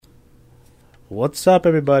What's up,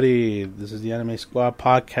 everybody? This is the Anime Squad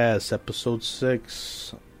Podcast, Episode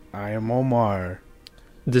 6. I am Omar.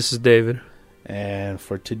 This is David. And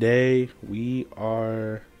for today, we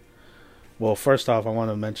are... Well, first off, I want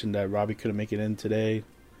to mention that Raby couldn't make it in today.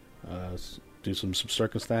 Due to some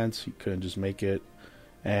circumstance, he couldn't just make it.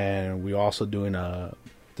 And we're also doing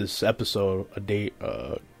this episode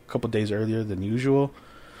a couple days earlier than usual.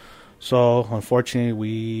 So,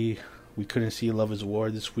 unfortunately, we couldn't see Love is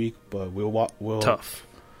War this week, but we'll tough.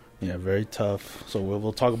 Yeah, very tough. So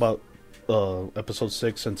we'll talk about episode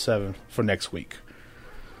 6 and 7 for next week.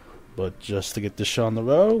 But just to get this show on the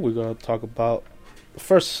road, we're gonna talk about the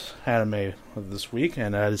first anime of this week,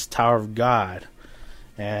 and that is Tower of God.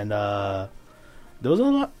 And there was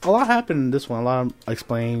a lot happened in this one, a lot of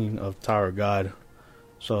explaining of Tower of God.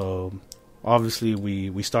 So obviously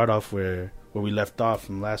we start off where we left off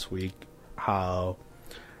from last week, how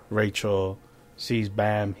Rachel sees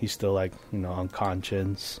Bam, he's still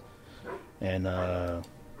unconscious, and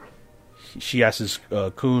she asks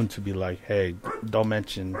Kun to be like, hey, don't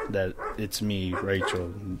mention that it's me,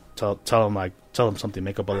 Rachel. Tell him something,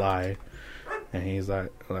 make up a lie. And he's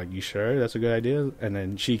like, you sure that's a good idea? And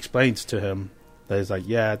then she explains to him that he's like,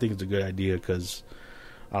 yeah, I think it's a good idea because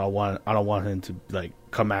I don't want him to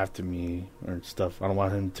come after me or stuff. I don't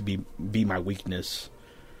want him to be my weakness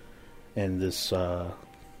in this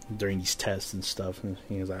during these tests and stuff. And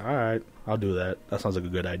he was like, all right, I'll do that. That sounds like a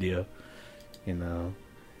good idea, And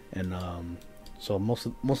so most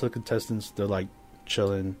of the contestants, they're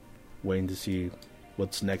chilling, waiting to see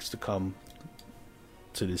what's next to come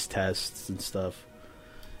to these tests and stuff.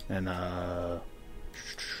 And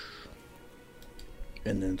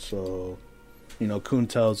then so Kun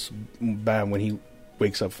tells Bam when he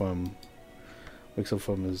wakes up from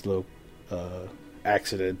his little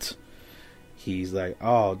accident. He's like,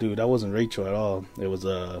 oh, dude, that wasn't Rachel at all. It was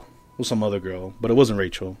some other girl, but it wasn't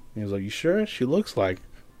Rachel. He was like, you sure? She looks like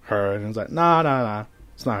her. And he's like, nah,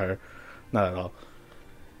 it's not her, not at all.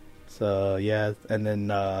 So yeah, and then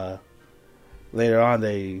later on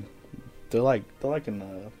they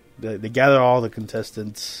gather all the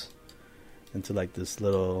contestants into this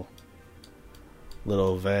little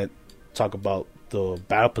event, talk about the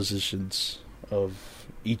battle positions of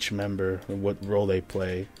each member and what role they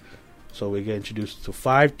play. So we get introduced to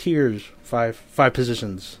 5 tiers, five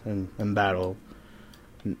positions in battle.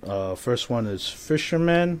 First one is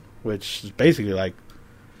Fisherman, which is basically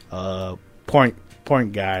point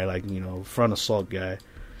guy, front assault guy.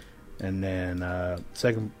 And then the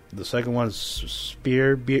second one is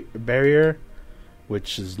Spear Barrier,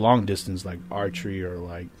 which is long distance, like archery or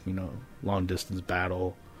long distance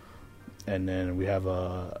battle. And then we have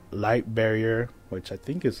a Light Barrier, which I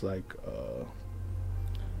think is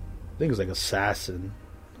assassin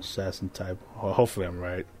type. Hopefully I'm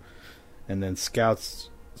right. And then Scout,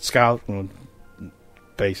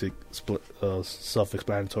 basic,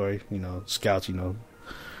 self-explanatory. Scouts,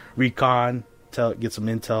 recon, get some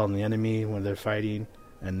intel on the enemy when they're fighting.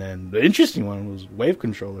 And then the interesting one was Wave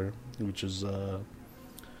Controller, which is I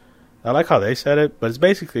like how they said it, but it's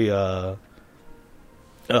basically a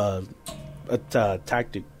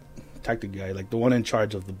tactic guy, the one in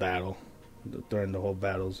charge of the battle during the whole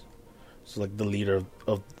battles. It's the leader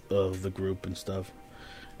of the group and stuff.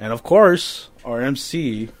 And of course, our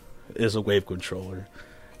MC is a Wave Controller.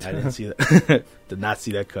 I didn't see that. Did not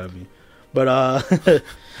see that coming. But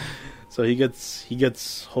so he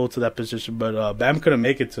gets hold to that position. But Bam couldn't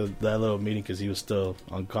make it to that little meeting because he was still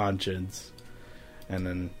unconscious. And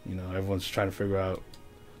then everyone's trying to figure out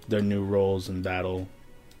their new roles in battle.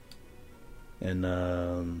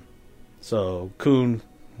 And so Kun,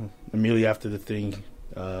 immediately after the thing,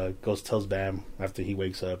 goes tells Bam after he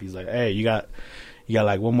wakes up. He's like, hey, you got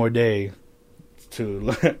one more day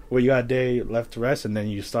you got a day left to rest, and then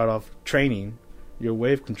you start off training your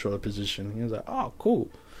Wave Controller position. He was like, oh, cool.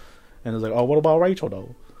 And he's like, oh, what about Rachel though?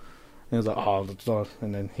 And he was like, oh,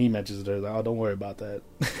 and then he mentions it. Like, oh, don't worry about that.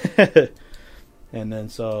 And then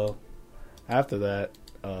so after that,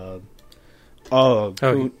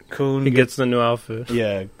 Kun he gets the new outfit.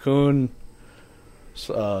 Yeah, Kun.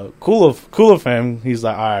 Cool of him. He's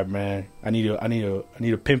like, all right, man, I need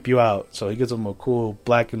to pimp you out. So he gives him a cool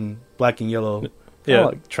black and yellow,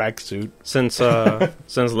 tracksuit. Since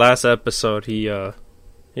last episode, he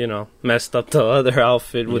messed up the other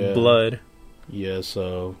outfit with blood. Yeah,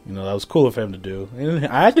 so that was cool of him to do. And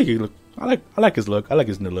I think I like his look. I like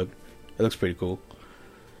his new look. It looks pretty cool.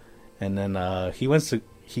 And then he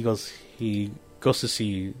goes to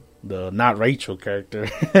see the not Rachel character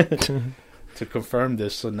to confirm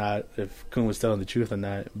this or not, if Kun was telling the truth or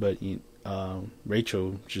not. But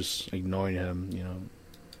Rachel just ignoring him,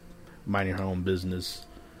 minding her own business.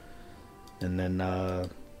 And then,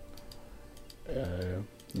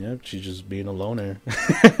 she's just being a loner.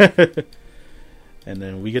 And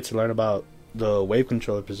then we get to learn about the wave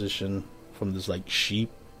controller position from this like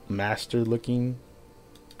sheep master looking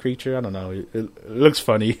creature. I don't know. It looks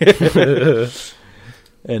funny.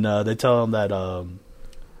 And they tell him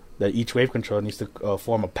that each wave controller needs to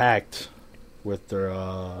form a pact with their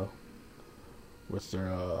I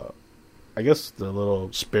guess the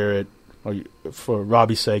little spirit, or for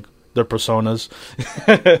Raby's sake, their personas,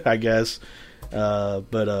 I guess.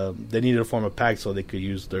 But they needed to form a pact so they could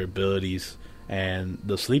use their abilities. And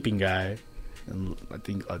the sleeping guy, and I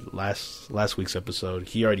think last week's episode,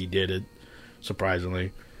 he already did it,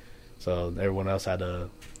 surprisingly. So everyone else had to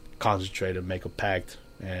concentrate and make a pact.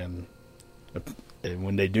 And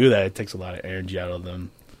when they do that, it takes a lot of energy out of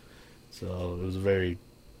them. So it was a very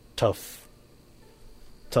tough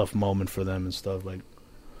moment for them and stuff. Like,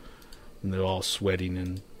 and they're all sweating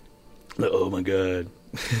and like, oh my god.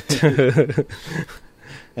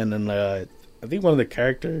 And then I think one of the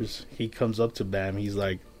characters, he comes up to Bam. He's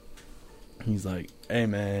like, hey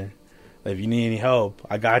man, if you need any help,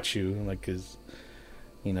 I got you. Like, cause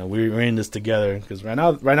we're in this together. Cause right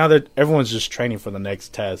now that everyone's just training for the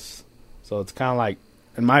next test. So it's kind of like,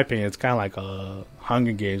 in my opinion, it's kind of like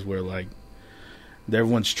Hunger Games where like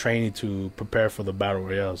everyone's training to prepare for the battle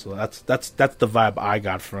royale. So that's the vibe I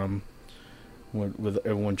got from with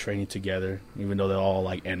everyone training together, even though they're all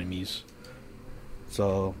like enemies.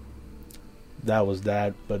 So that was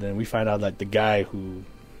that. But then we find out like the guy who,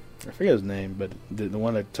 I forget his name, but the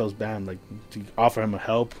one that tells Bam like to offer him a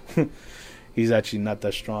help, he's actually not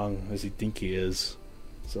that strong as he think he is.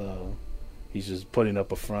 So he's just putting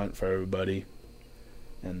up a front for everybody.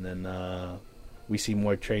 And then we see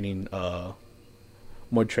more training happening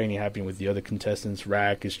with the other contestants.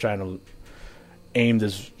 Rack is trying to aim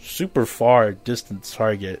this super far distance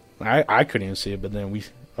target. I couldn't even see it, but then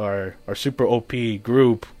our super OP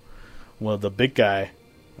group, well, the big guy,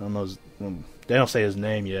 I don't know, they don't say his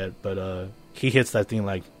name yet, but he hits that thing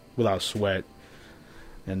like without sweat.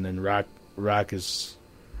 And then Rock is,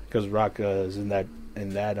 because Rock is in that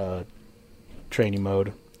training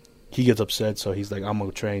mode, he gets upset, so he's like, I'm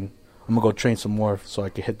gonna go train some more so I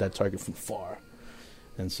can hit that target from far.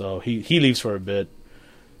 And so he leaves for a bit,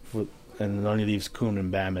 and only leaves Kun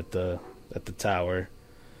and Bam at the tower.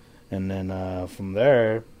 And then from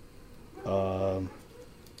there, our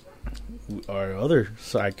other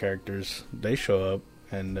side characters, they show up,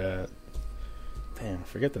 and I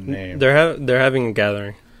forget the name. They're having a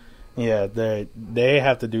gathering. Yeah, they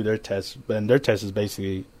have to do their test, and their test is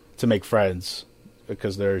basically to make friends,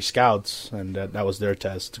 because they're scouts, and that was their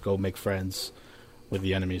test, to go make friends with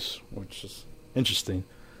the enemies, which is interesting.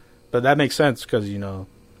 But that makes sense, because in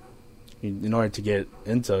order to get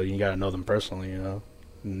intel, you gotta know them personally, and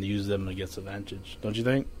use them against advantage. Don't you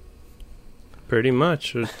think? Pretty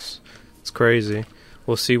much. It's crazy.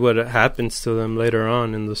 We'll see what happens to them later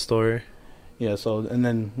on in the story. Yeah. So, and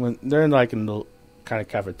then when they're in the kind of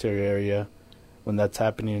cafeteria area, when that's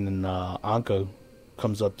happening, and Anka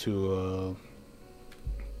comes up to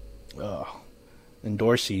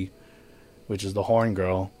Dorsey, which is the horn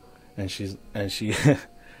girl, and she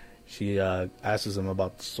she asks him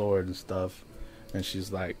about the sword and stuff, and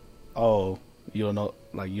she's like, "Oh, you don't know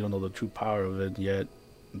the true power of it yet,"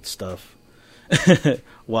 and stuff.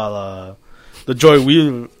 While the Joey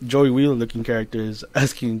Wheeler looking character is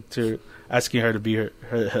asking her to be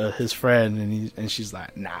his friend, and she's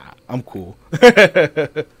like, "Nah, I'm cool."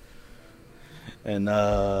 And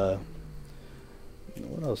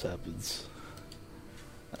what else happens?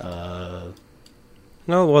 No,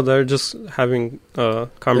 well, they're just having a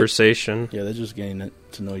conversation. They're just getting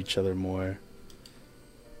to know each other more.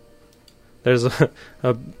 There's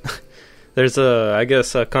I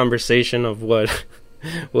guess a conversation of what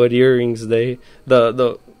earrings the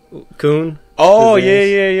Kun. Oh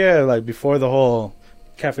yeah. Like before the whole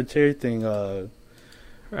cafeteria thing. I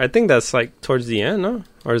think that's like towards the end, no?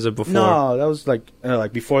 Or is it before? No, that was like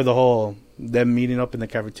before the whole them meeting up in the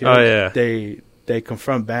cafeteria. Oh yeah. They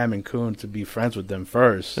confront Bam and Kun to be friends with them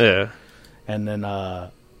first. Yeah. And then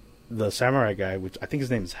the samurai guy, which I think his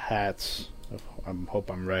name is Hats. I hope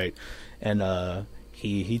I'm right. And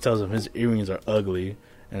he tells him his earrings are ugly.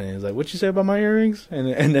 And then he's like, "What you say about my earrings?"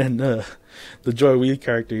 And then the Joy Wheeler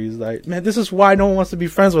character, he's like, "Man, this is why no one wants to be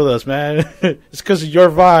friends with us, man. It's because of your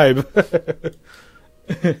vibe."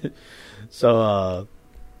 So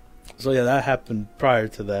yeah, that happened prior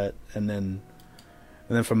to that, and then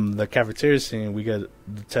from the cafeteria scene, we get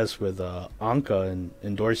the test with Anka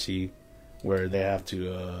and Dorsey, where they have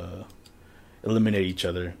to eliminate each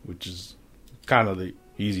other, which is kind of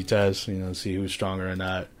easy test, see who's stronger or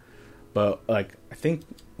not. But like I think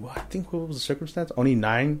what was the circumstance? Only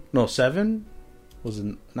 9? No, 7? Was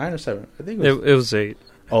it 9 or 7? I think it was 8.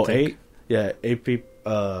 Oh, 8? Yeah, 8 people.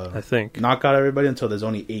 I think knock out everybody until there's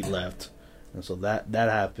only 8 left, and so that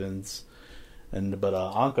happens. But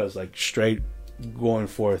Anka's like straight going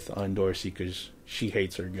forth on Dorsey because she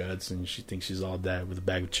hates her guts and she thinks she's all that with a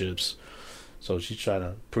bag of chips. So she's trying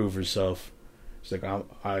to prove herself. She's like,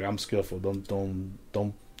 I'm skillful.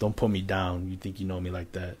 Don't put me down. You think you know me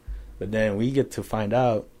like that? But then we get to find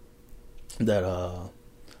out that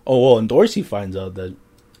and Dorsey finds out that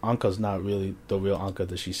Anka's not really the real Anka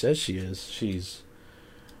that she says she is.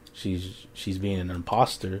 She's being an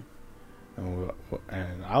imposter.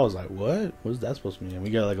 And I was like, what? What's that supposed to mean? And we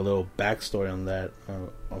get like a little backstory on that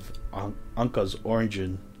of Anka's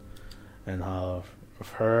origin and how of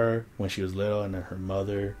her when she was little, and then her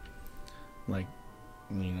mother, like,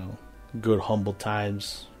 good humble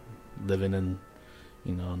times, living in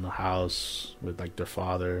in the house with like their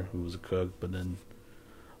father who was a cook, but then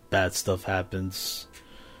bad stuff happens,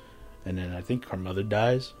 and then I think her mother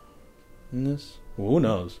dies in this. Well, who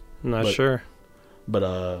knows? Not sure.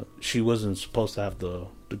 But she wasn't supposed to have the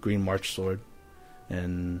green march sword,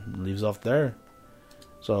 and leaves off there.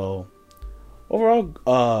 So overall,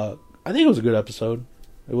 I think it was a good episode.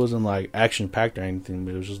 It wasn't like action packed or anything,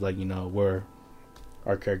 but it was just like where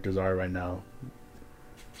our characters are right now.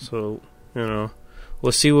 So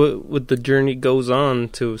we'll see what the journey goes on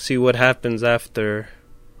to see what happens after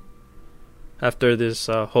this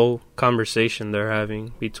whole conversation they're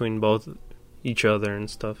having between both each other and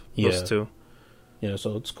stuff. Those two. Yeah,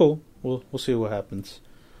 so it's cool. We'll see what happens.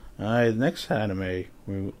 Alright, the next anime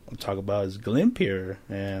we'll talk about is Glimpier,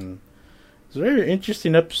 and it's a very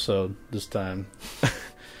interesting episode this time.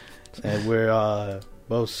 And where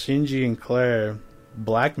both Shinji and Claire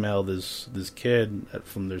blackmail this kid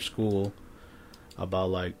from their school about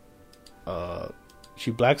like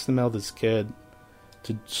she blackmailed this kid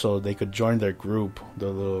so they could join their group, the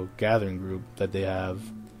little gathering group that they have,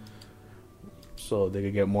 so they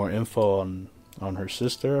could get more info on her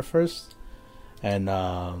sister at first. And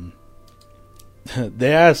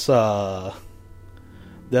they asked the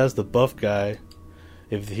buff guy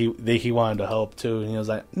if he wanted to help too, and he was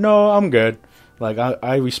like, no, I'm good. Like,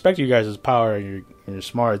 I respect you guys' power and your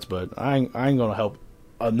smarts, but I ain't gonna help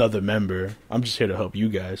another member. I'm just here to help you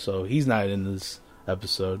guys. So he's not in this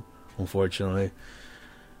episode, unfortunately.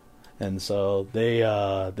 And so they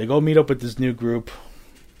go meet up with this new group,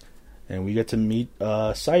 and we get to meet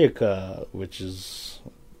Sayaka, which is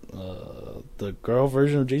the girl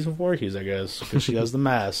version of Jason Voorhees, I guess, because she has the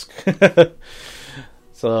mask.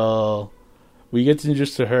 So we get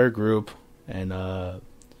introduced to her group, and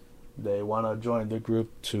they want to join the group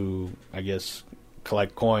to, I guess,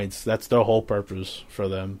 collect coins. That's their whole purpose for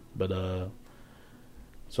them. But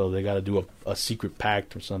so they got to do a secret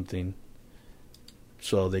pact or something,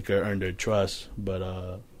 so they could earn their trust.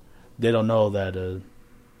 But they don't know that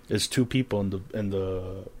it's two people in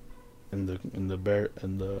the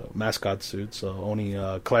mascot suit. So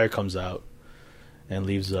only Claire comes out and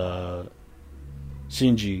leaves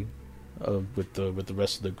Shinji with the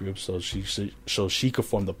rest of the group, so she could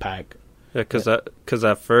form the pack. Yeah, because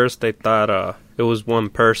at first they thought it was one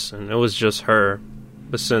person, it was just her,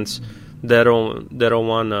 but since they don't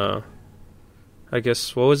want to, I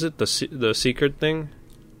guess, what was it, the secret thing?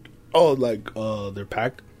 Oh, like their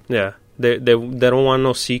pact. Yeah, they don't want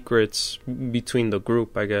no secrets between the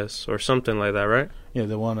group, I guess, or something like that, right? Yeah,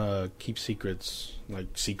 they want to keep secrets, like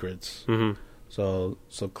secrets. Mm-hmm. So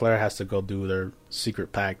Claire has to go do their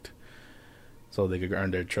secret pact, so they could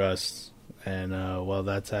earn their trust. And while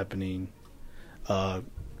that's happening,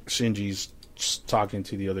 Shinji's talking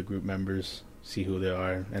to the other group members, see who they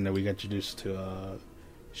are, and then we get introduced to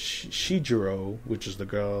Shijiro, which is the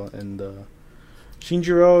girl, and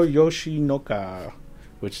Shinjiro Yoshinoka,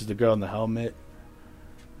 which is the girl in the helmet.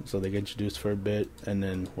 So they get introduced for a bit, and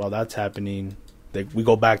then while that's happening, we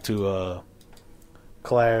go back to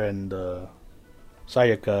Claire and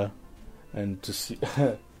Sayaka, and to see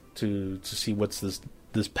to see what's this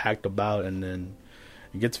pact about, and then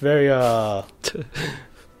it gets very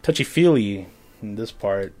touchy feely in this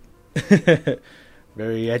part,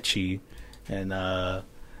 very etchy, and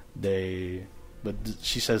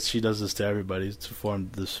she says she does this to everybody to form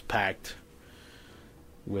this pact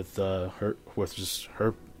with her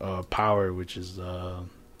power, which is to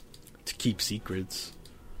keep secrets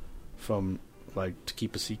from, like, to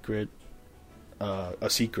keep a secret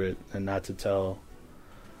and not to tell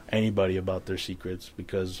anybody about their secrets,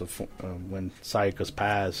 because of, when Sayaka's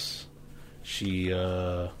passed, she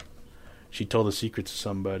told a secret to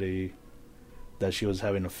somebody that she was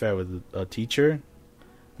having an affair with a teacher,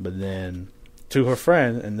 but then to her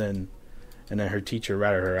friend, and then her teacher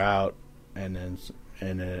ratted her out, and it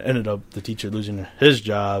ended up the teacher losing his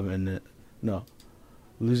job, and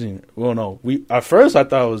losing. Well, no, at first I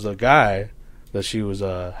thought it was a guy that she was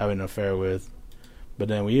having an affair with, but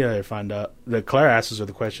then we find out that Claire asks her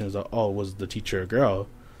the question is, "Oh, was the teacher a girl?"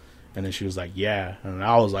 And then she was like, "Yeah," and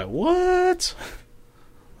I was like, "What?"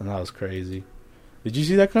 And that was crazy. Did you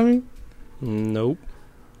see that coming? Nope.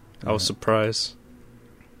 I was surprised.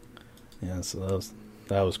 Yeah, so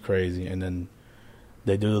that was crazy. And then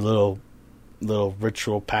they do the little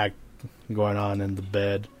ritual pact going on in the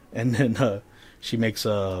bed, and then she makes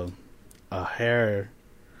a hair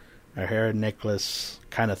necklace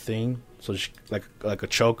kind of thing, so she, like a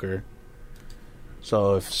choker.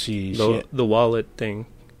 So if the wallet thing.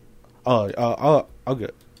 I'll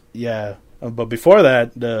get, yeah. But before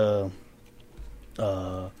that, the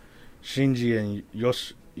Shinji and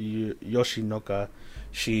Yoshinoka,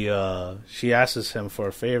 she asks him for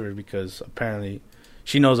a favor because apparently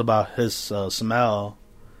she knows about his smell,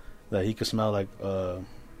 that he could smell like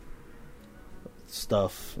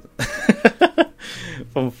stuff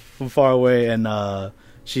from far away, and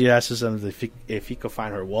she asks him if he could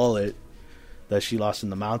find her wallet that she lost in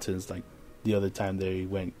the mountains, like the other time they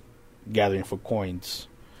went gathering for coins.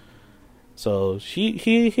 So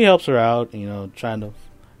he helps her out, trying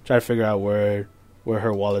to figure out where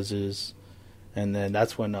her wallet is, and then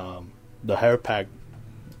that's when the hair pack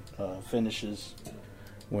finishes,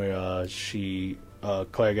 where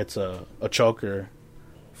Claire gets a choker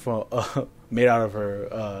from made out of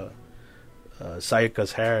her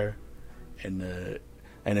Sayaka's hair, and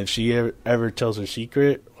if she ever tells her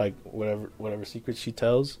secret, like whatever secret she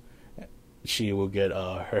tells, she will get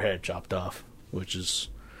her head chopped off, which is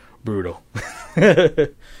brutal.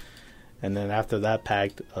 And then after that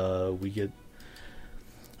pact, we get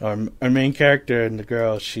our main character and the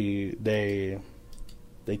girl. They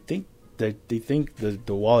think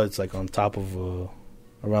the wallet's like on top of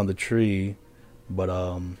around the tree, but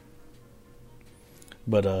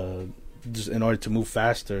just in order to move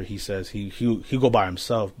faster, he says he'll go by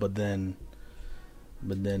himself. But then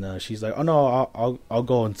she's like, oh no, I'll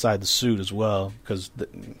go inside the suit as well, because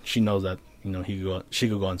she knows that she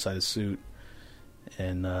could go inside the suit.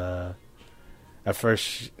 And at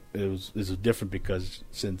first it was different because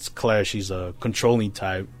since Claire, she's a controlling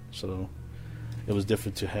type, so it was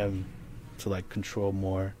different to him to like control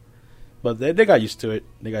more. But they got used to it.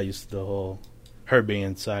 They got used to the whole her being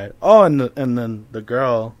inside. Oh, and then the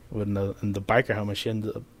girl in the biker helmet,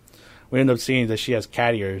 we end up seeing that she has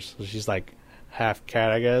cat ears, so she's like half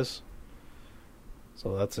cat, I guess.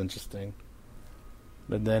 So that's interesting.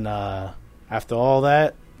 But then after all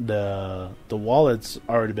that, the wallet's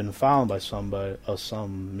already been found by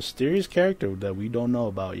some mysterious character that we don't know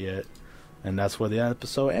about yet, and that's where the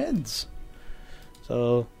episode ends.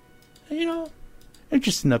 So,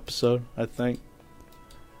 interesting episode, I think.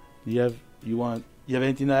 You have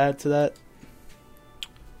anything to add to that?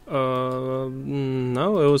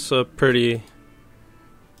 No, it was a pretty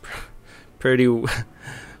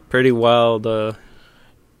wild,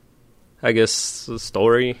 I guess,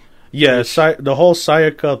 story. Yeah, the whole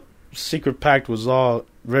Sayaka secret pact was all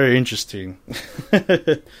very interesting,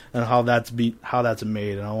 and how that's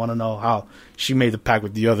made, and I want to know how she made the pact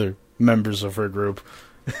with the other members of her group.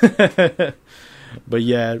 But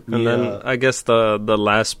yeah, and then I guess the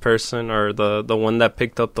last person, or the one that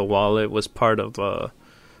picked up the wallet, was part of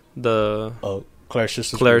the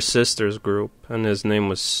Claire's sisters group, and his name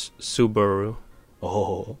was Subaru.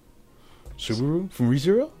 Oh, Subaru from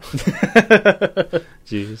ReZero?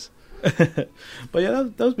 Jeez. But yeah,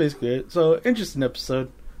 that was basically it. So, interesting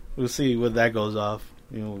episode. We'll see where that goes off.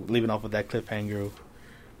 Leaving off with that cliffhanger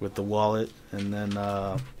with the wallet. And then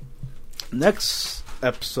next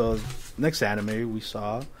anime we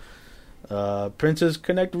saw, Princess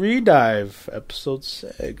Connect Redive, episode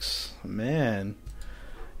 6. Man.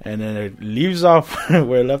 And then it leaves off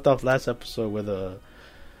where it left off last episode with a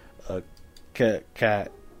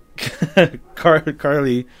cat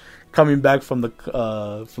Carly coming back from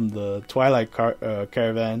the Twilight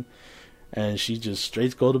caravan, and she just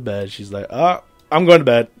straight go to bed. She's like, I'm going to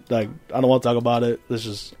bed. Like, I don't want to talk about it.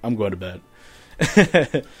 I'm going to bed.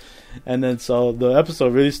 And then so the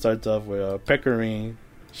episode really starts off with Pecorine.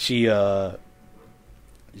 She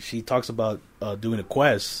talks about doing a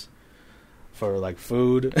quest for like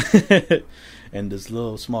food in this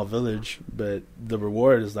little small village, but the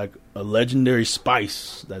reward is like a legendary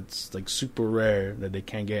spice that's like super rare that they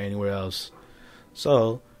can't get anywhere else.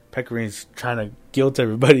 So Pecorine's trying to guilt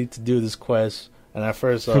everybody to do this quest, And at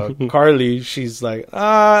first, Carly, she's like,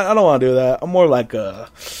 I don't want to do that. I'm more like a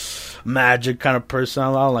magic kind of person.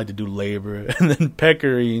 I don't like to do labor. And then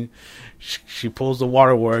Pecorine, she pulls the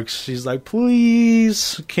waterworks. She's like,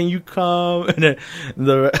 please, can you come? And then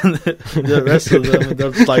the rest of them,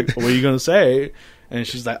 they're like, what are you going to say? And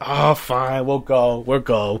she's like, oh, fine, we'll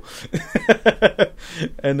go.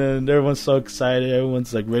 And then everyone's so excited.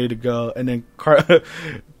 Everyone's like ready to go. And then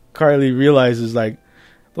Carly realizes, like,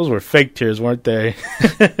 those were fake tears, weren't they?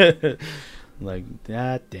 Like,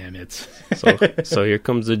 damn it. So here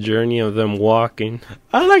comes the journey of them walking.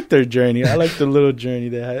 I like their journey. I like the little journey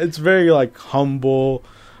they had. It's very, like, humble,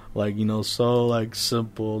 like, you know, so, like,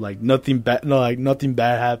 simple. Like, nothing bad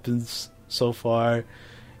happens so far.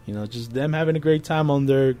 You know, just them having a great time on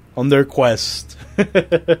their quest.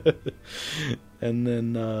 And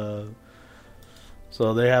then,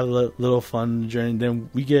 so they have a little fun journey. Then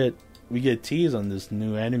we get teased on this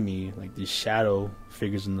new enemy, like these shadow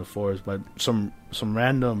figures in the forest, but some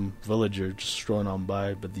random villager just strolling on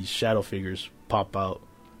by, but these shadow figures pop out,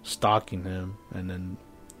 stalking him, and then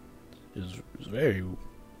it's very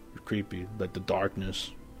creepy. Like the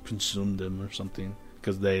darkness consumed him or something,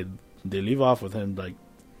 because they leave off with him like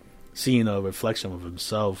seeing a reflection of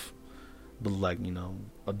himself, but like, you know,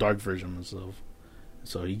 a dark version of himself.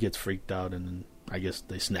 So he gets freaked out, and then I guess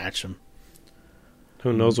they snatch him.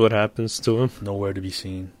 Who knows what happens to him? Nowhere to be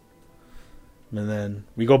seen. And then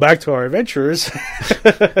we go back to our adventurers,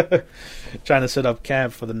 trying to set up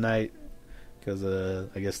camp for the night, because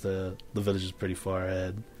I guess the village is pretty far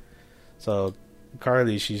ahead. So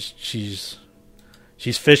Carly, she's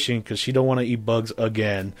fishing because she don't want to eat bugs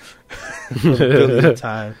again. For the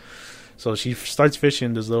time. So she starts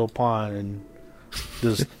fishing this little pond, and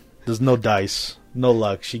there's no dice, no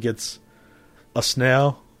luck. She gets a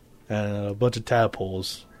snail and a bunch of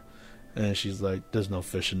tadpoles, and she's like, there's no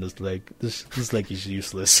fish in this lake. This lake is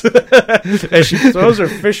useless. And she throws her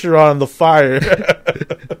fish rod on the fire.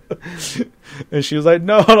 And she was like,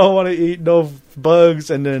 no, I don't want to eat no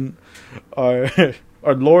bugs. And then our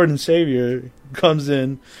Lord and Savior comes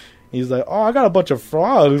in. He's like, oh, I got a bunch of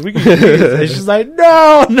frogs. We can eat these. And she's like,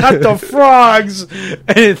 no, not the frogs.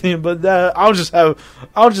 Anything but that. I'll just have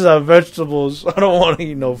vegetables. I don't want to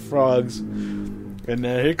eat no frogs. And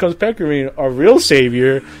then here comes Pecorine, our real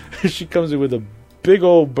savior. She comes in with a big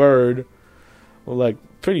old bird, like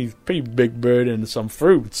pretty big bird, and some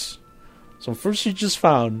fruits. Some fruits she just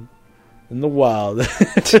found in the wild.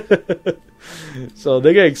 So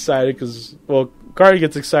they get excited because, well, Carly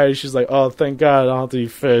gets excited. She's like, oh, thank God I don't have to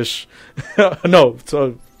eat fish. No,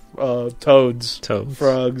 toads.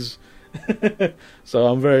 Frogs. So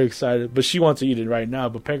I'm very excited. But she wants to eat it right now.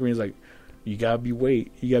 But Pegrine's like, you gotta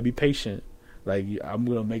be patient. Like, I'm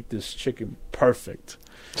gonna make this chicken perfect.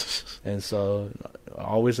 And so,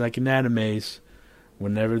 always like in animes,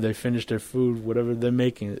 whenever they finish their food, whatever they're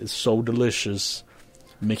making is so delicious,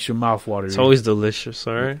 makes your mouth water. It's always delicious,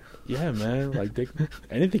 alright? Yeah, man. Like,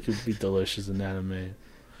 anything could be delicious in anime.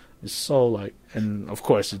 It's so, like, and of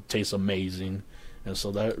course it tastes amazing. And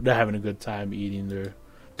so they're having a good time eating their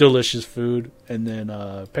delicious food. And then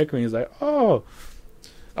Pecorine is like, oh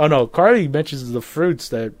no, Carly mentions the fruits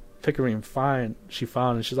that Pecorine she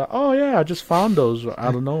found, and she's like, oh yeah, I just found those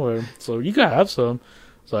out of nowhere, so you gotta have some.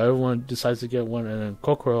 So everyone decides to get one, and then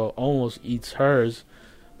Kokoro almost eats hers,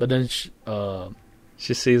 but then she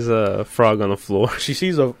sees a frog on the floor. She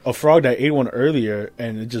sees a frog that ate one earlier,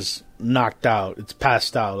 and it just knocked out. It's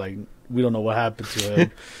passed out. Like, we don't know what happened to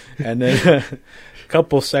him. And then a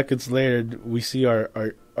couple seconds later, we see our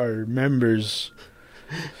members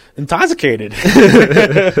intoxicated. So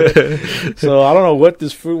I don't know what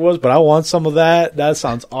this fruit was, but I want some of that. That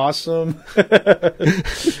sounds awesome.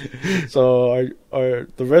 So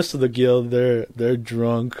the rest of the guild, they're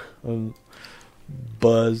drunk,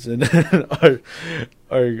 buzzed, and then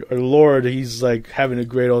our Lord, he's like having a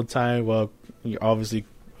great old time. Well, obviously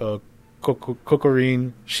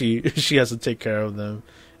Kokorine, she has to take care of them,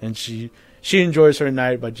 and she enjoys her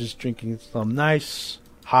night by just drinking some nice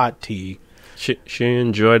hot tea. She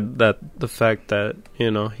enjoyed the fact that,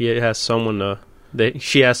 you know, she has someone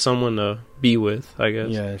to be with, I guess.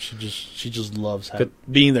 Yeah, she just loves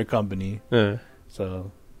being their company. Yeah.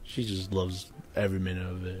 So she just loves every minute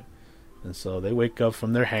of it. And so they wake up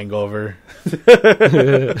from their hangover.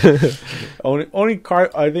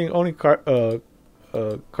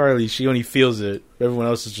 Carly, she only feels it. Everyone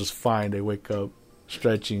else is just fine. They wake up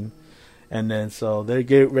stretching, and then so they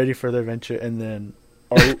get ready for their adventure, and then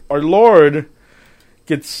our Lord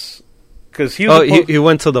gets, because he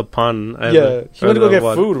went to the pond. Yeah, he went to go get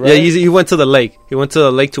food, right? Yeah, he went to the lake. He went to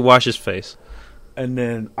the lake to wash his face. And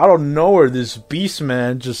then out of nowhere, this beast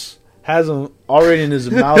man just has him already in his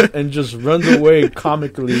mouth and just runs away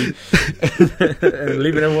comically and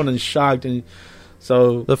leaving everyone in shock. And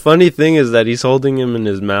so the funny thing is that he's holding him in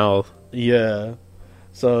his mouth. Yeah.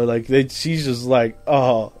 So like she's just like,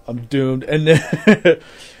 oh, I'm doomed. And then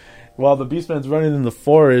while the Beastman's running in the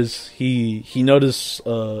forest, he noticed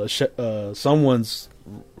someone's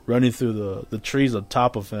running through the trees on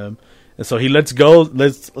top of him, and so he lets go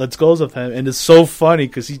of him, and it's so funny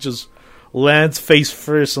because he just lands face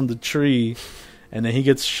first on the tree, and then he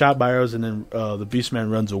gets shot by arrows, and then the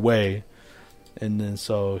Beastman runs away, and then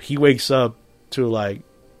so he wakes up to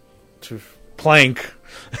plank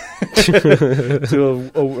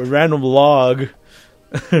to a random log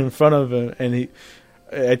in front of him, and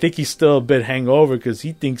I think he's still a bit hangover because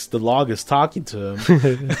he thinks the log is talking to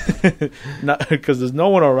him, not because there's no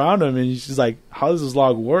one around him, and he's just like, "How does this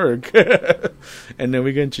log work?" And then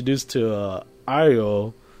we get introduced to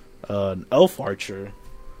Ayo, an elf archer,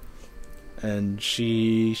 and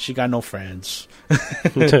she got no friends,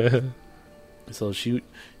 so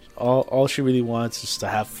all she really wants is to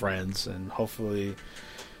have friends, and hopefully,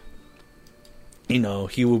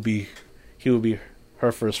 he will be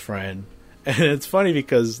her first friend. And it's funny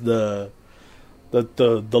because the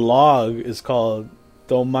log is called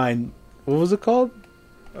 "Don't Mind." What was it called?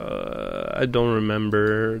 I don't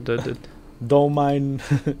remember. Don't mind.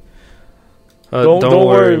 Don't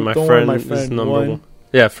worry, my friend is number one.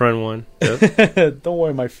 Yeah, friend one. Yep. Don't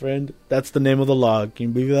worry, my friend. That's the name of the log. Can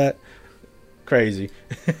you believe that? Crazy.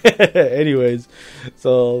 Anyways,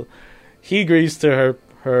 so he agrees to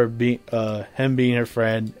him being her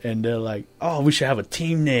friend, and they're like, "Oh, we should have a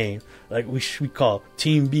team name. Like we call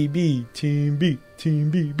Team BB, Team B,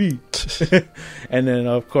 Team BB." And then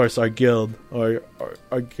of course our guild or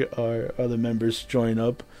our other members join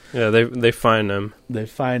up. Yeah, they find him. They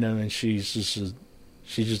find him, and she's just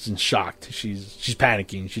in shock. She's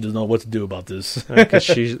panicking. She doesn't know what to do about this. Because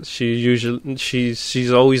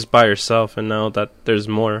she's always by herself, and now that there's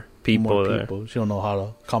more people there, she don't know how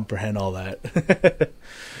to comprehend all that.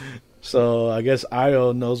 So I guess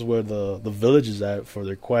Ayo knows where the village is at for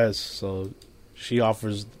their quest. So she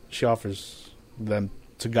offers them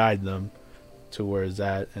to guide them to where it's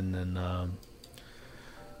at, and then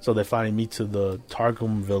so they finally meet to the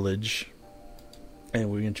Targum village. And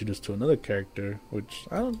we're introduced to another character, which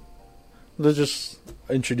they're just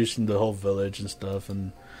introducing the whole village and stuff,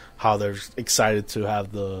 and how they're excited to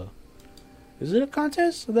have is it a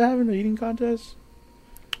contest? Are they having an eating contest?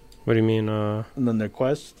 What do you mean? And then their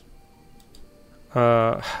quest?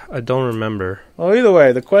 I don't remember. Well, either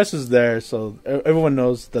way, the quest is there, so everyone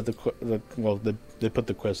knows that they put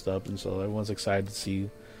the quest up, and so everyone's excited to see a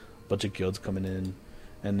bunch of guilds coming in.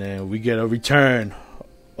 And then we get a return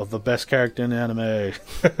of the best character in the anime,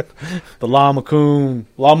 the Llama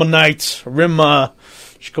Knight, Rimma.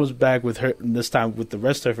 She comes back with her, this time with the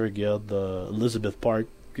rest of her guild, the Elizabeth Park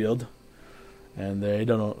Guild, and they're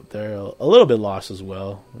a little bit lost as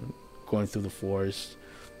well, going through the forest.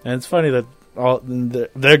 And it's funny that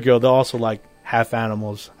their guild, they're also like half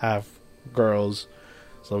animals, half girls.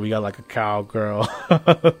 So we got like a cow girl,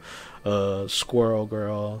 a squirrel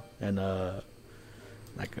girl, and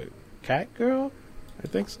like a cat girl. I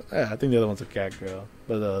think so. Yeah, I think the other one's a cat girl.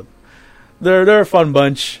 But they're a fun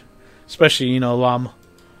bunch, especially Llama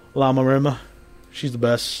Rimma. She's the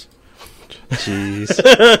best. Jeez.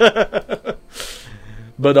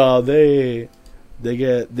 But they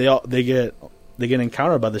get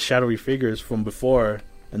encountered by the shadowy figures from before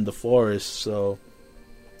in the forest. So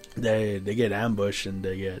they get ambushed, and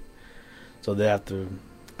they have to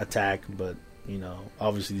attack. But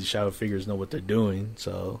obviously these shadow figures know what they're doing,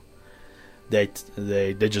 so they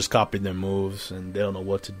just copy their moves, and they don't know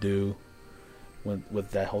what to do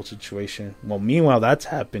with that whole situation. Well, meanwhile that's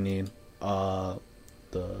happening, our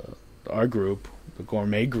group, the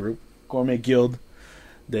Gourmet Guild,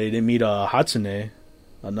 they meet Hatsune,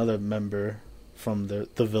 another member from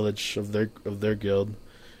the village of their guild,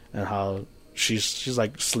 and how she's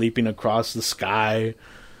like sleeping across the sky,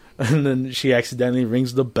 and then she accidentally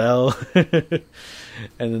rings the bell, and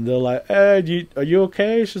then they're like, "Hey, are you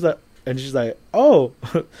okay?" She's like, "Oh,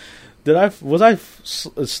 was I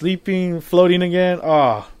sleeping, floating again?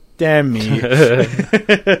 Oh, damn me!"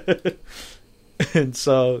 And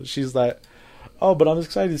so she's like, "Oh, but I'm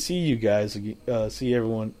excited to see you guys, see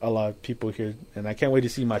everyone, a lot of people here, and I can't wait to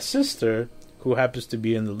see my sister, who happens to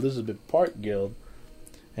be in the Elizabeth Park Guild."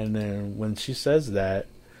 And then when she says that,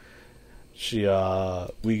 we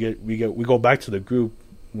go back to the group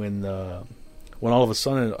when all of a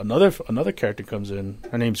sudden another character comes in.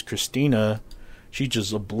 Her name's Christina. She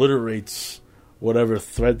just obliterates whatever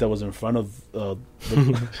threat that was in front of the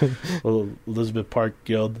Elizabeth Park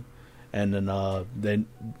Guild, and then they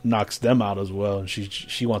knocks them out as well. And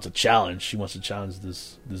she wants a challenge. She wants to challenge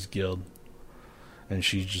this guild, and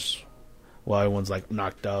she just everyone's like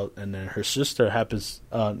knocked out, and then her sister happens.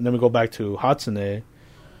 Then we go back to Hatsune,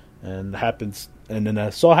 and then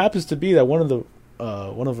it so happens to be that one of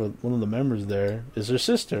the members there is her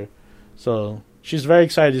sister, so. She's very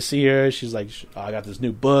excited to see her. She's like, I got this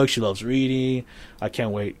new book. She loves reading. I can't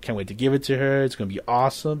wait to give it to her. It's gonna be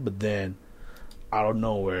awesome. But then, out of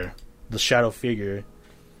nowhere, the shadow figure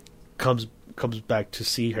comes back to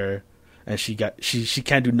see her, and she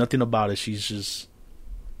can't do nothing about it. She's just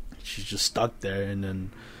stuck there. And then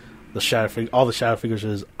all the shadow figure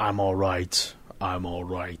says, I'm all right,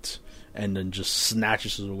 and then just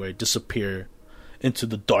snatches her away, disappear into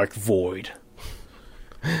the dark void.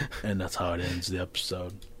 And that's how it ends the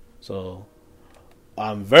episode. So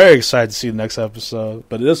I'm very excited to see the next episode.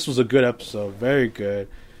 But this was a good episode, very good,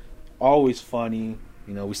 always funny.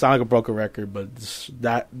 We sound like a broken record, but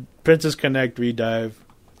that Princess Connect Redive,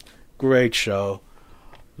 great show,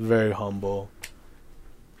 very humble,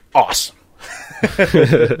 awesome.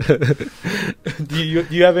 Do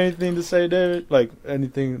you have anything to say, David? Like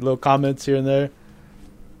anything, little comments here and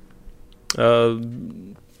there?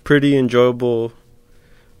 Pretty enjoyable.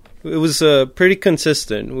 It was pretty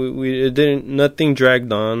consistent. Nothing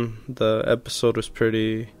dragged on. The episode was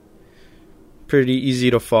pretty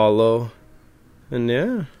easy to follow, and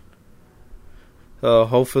yeah.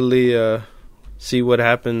 Hopefully, see what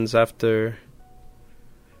happens after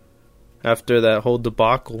that whole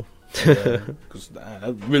debacle. Yeah, 'cause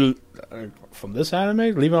really, from this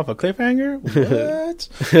anime, leaving off a cliffhanger. What?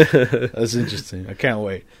 That's interesting. I can't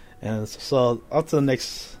wait. And so, up to the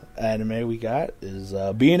next anime we got is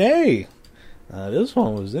B&A. This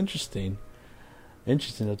one was interesting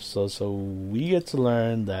episode. So we get to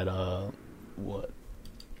learn that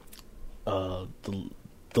the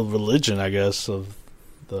religion, I guess, of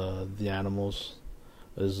the animals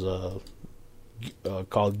is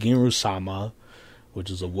called Ginru-sama,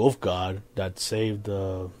 which is a wolf god that saved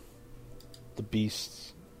the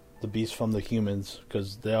beasts from the humans,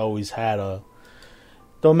 because they always had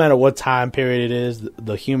don't matter what time period it is,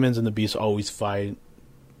 the humans and the beasts always fight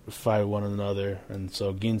one another, and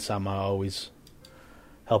so Gin-sama always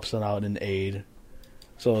helps them out in aid.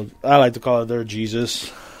 So I like to call it their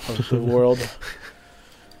Jesus of the world.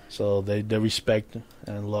 So they respect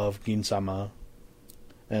and love Gin-sama,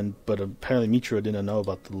 but apparently Michiru didn't know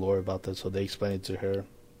about the lore about that, so they explained it to her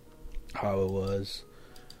how it was.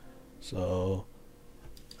 So,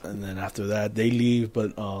 and then after that they leave,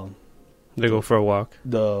 but they go for a walk.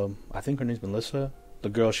 I think her name's Melissa. The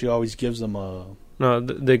girl, she always gives them a... No,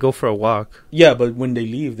 they go for a walk. Yeah, but when they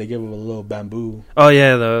leave, they give them a little bamboo. Oh,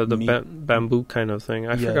 yeah, the bamboo kind of thing.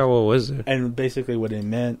 I forgot what was it. And basically what it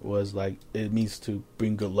meant was, like, it means to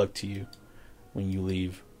bring good luck to you when you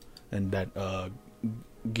leave. And that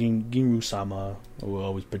Ginru-sama will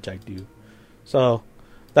always protect you. So,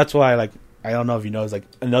 that's why, like, I don't know if you know, it's like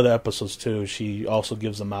another episodes too, she also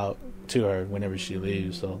gives them out to her whenever she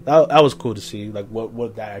leaves. So that was cool to see, like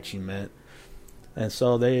what that actually meant. And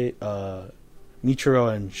so they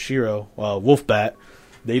Michiru and Shiro, Wolfbat,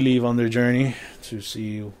 they leave on their journey to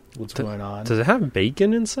see what's going on. Does it have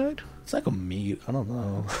bacon inside? It's like a meat. I don't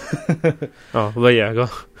know. Oh, but yeah, go.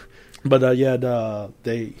 But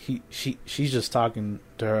she's just talking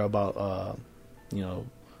to her about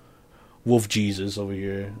Wolf Jesus over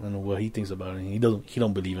here and what he thinks about it. He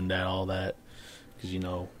don't believe in all that, because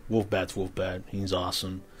Wolfbat's Wolfbat. He's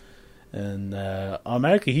awesome, and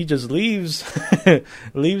automatically he just leaves her,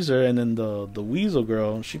 and then the Weasel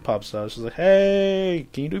girl, she pops out. She's like, "Hey,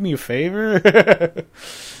 can you do me a favor?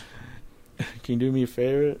 Can you do me a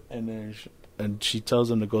favor?" And then she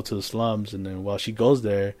tells him to go to the slums, and then while she goes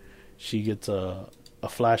there, she gets a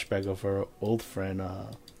flashback of her old friend,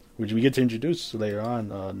 which we get to introduce later on,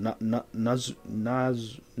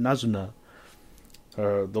 Nazuna,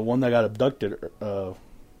 the one that got abducted a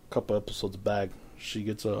couple episodes back. She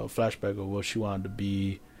gets a flashback of what she wanted to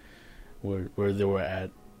be, where they were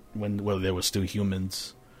at when they were still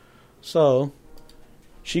humans. So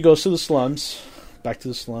she goes to the slums, back to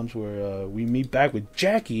the slums, where we meet back with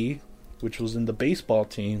Jackie, which was in the baseball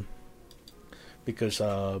team, because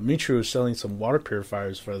Michiru was selling some water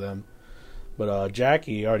purifiers for them. But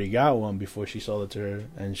Jackie already got one before she sold it to her,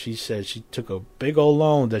 and she said she took a big old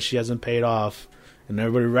loan that she hasn't paid off, and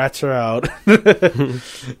everybody rats her out,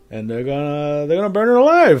 and they're gonna burn her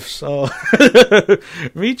alive. So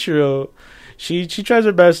Michiru, she tries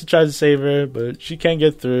her best to try to save her, but she can't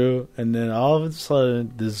get through. And then all of a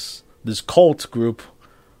sudden, this cult group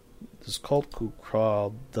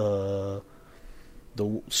called the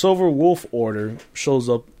Silver Wolf Order shows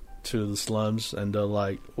up to the slums, and they're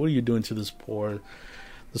like, "What are you doing to this poor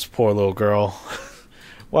little girl?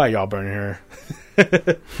 Why are y'all burning her?"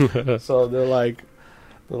 So they're like,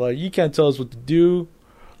 "You can't tell us what to do.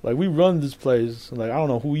 Like, we run this place. Like, I don't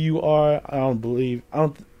know who you are. I don't believe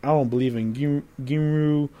in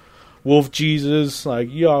Ginru, Wolf Jesus. Like,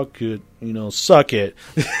 y'all could, suck it."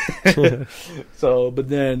 So, but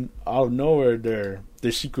then out of nowhere, their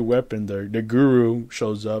secret weapon, their guru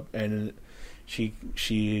shows up, and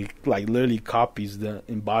she like literally copies the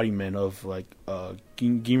embodiment of like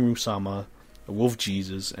Ginru Sama, Wolf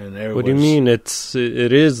Jesus, and everyone's... What do you mean? It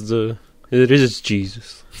is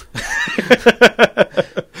Jesus.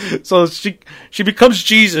 So she becomes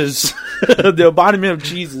Jesus, the embodiment of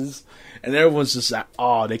Jesus, and everyone's just like,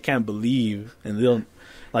 oh, they can't believe, and they don't,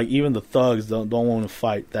 like, even the thugs don't want to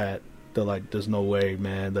fight that. They're like, there's no way,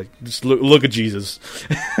 man. Like, just look at Jesus.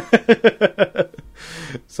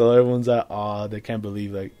 So everyone's like, oh, they can't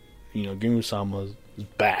believe, like, Ginru Sama is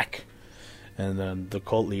back, and then the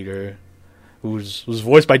cult leader, was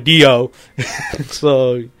voiced by Dio,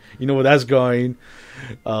 so you know where that's going.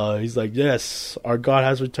 He's like, yes, our God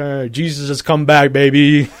has returned. Jesus has come back,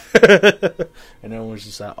 baby. And everyone's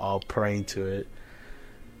just like all praying to it,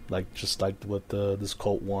 like just like what this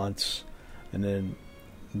cult wants. And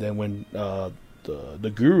then when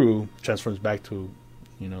the guru transforms back to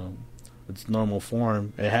its normal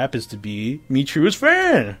form, it happens to be Michiru's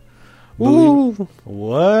friend. Ooh,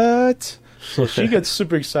 what? So she gets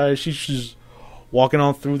super excited. She's just walking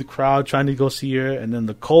on through the crowd trying to go see her, and then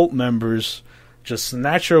the cult members just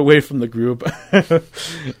snatch her away from the group and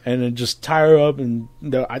then just tie her up, and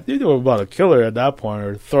I think they were about to kill her at that point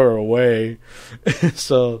or throw her away.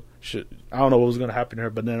 So I don't know what was going to happen to her,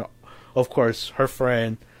 but then of course her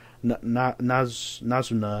friend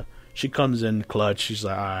Nazuna, she comes in clutch. She's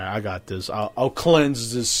like, all right, I got this. I'll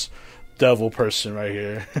cleanse this devil person right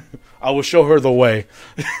here. I will show her the way.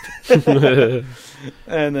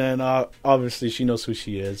 And then obviously she knows who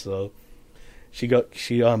she is, so she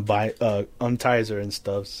unties her and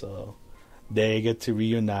stuff. So they get to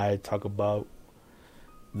reunite, talk about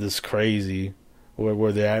this crazy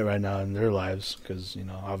where they're at right now in their lives, because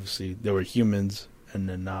obviously they were humans and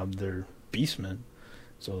then now they're beastmen.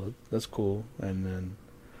 So that's cool. And then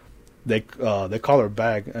they call her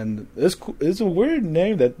back, and it's a weird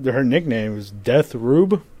name that her nickname is Death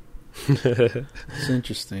Rube. It's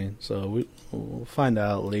interesting. So we'll find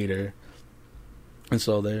out later. And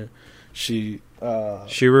so she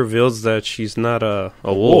reveals that she's not a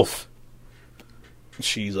wolf.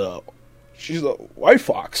 She's a white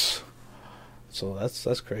fox. So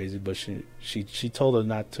that's crazy. But she told her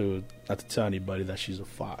not to tell anybody that she's a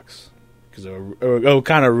fox, because it would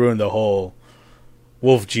kind of ruin the whole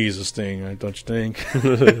Wolf Jesus thing, right? Don't you think?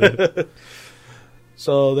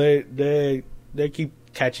 So they keep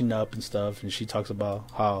catching up and stuff, and she talks about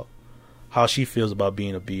how she feels about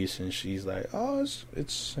being a beast, and she's like, oh,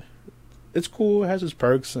 it's cool, it has its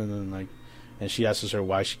perks, and then and she asks her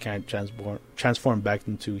why she can't transform back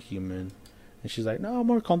into human, and she's like, no, I'm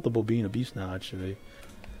more comfortable being a beast now, actually.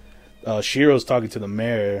 Shiro's talking to the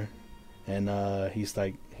mayor, and he's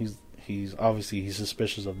like, he's obviously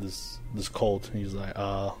suspicious of this cult. He's like,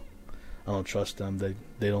 I don't trust them.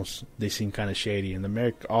 They seem kind of shady. And the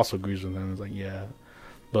mayor also agrees with him. He's like, yeah,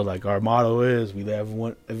 but like our motto is we let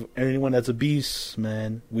anyone that's a beast,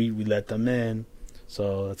 man, we let them in.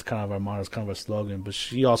 So that's kind of our motto. It's kind of our slogan. But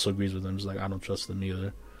she also agrees with him. She's like, I don't trust them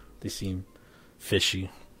either. They seem fishy,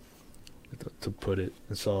 to put it.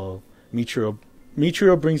 And so Michiru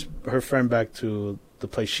brings her friend back to the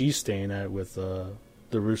place she's staying at with the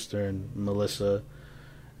Rooster and Melissa,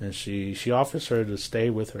 and she offers her to stay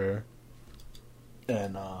with her,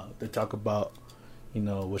 and they talk about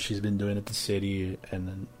what she's been doing at the city, and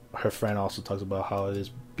then her friend also talks about how it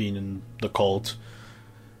is being in the cult.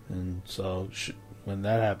 And so when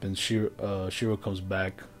that happens, Shiro comes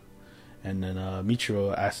back, and then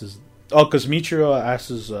Michiru asks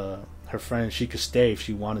her friend if she could stay if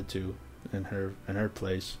she wanted to in her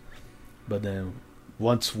place, but then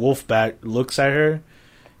once Wolfbat looks at her,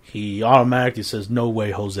 he automatically says, no way,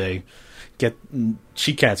 Jose.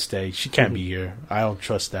 She can't stay. She can't be here. I don't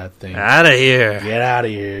trust that thing. Out of here. Get out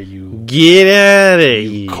of here, you. Get out of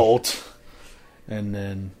here. Cult. And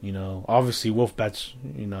then, obviously Wolfbat's,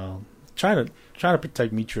 trying to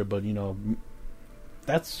protect Mitra, but,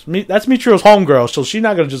 that's Michiru's homegirl, so she's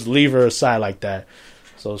not going to just leave her aside like that.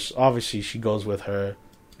 So obviously she goes with her,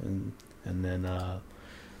 and then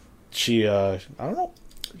she, I don't know,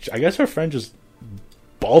 I guess her friend just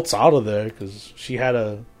bolts out of there because she had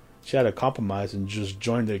a compromise and just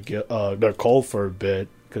joined their cult for a bit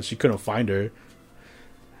because she couldn't find her.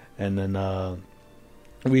 And then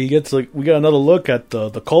we get another look at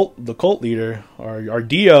the cult leader, our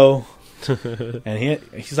Dio, and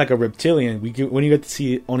he's like a reptilian. When you get to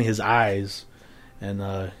see only his eyes,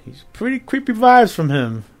 and he's pretty creepy vibes from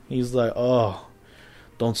him. He's like, oh,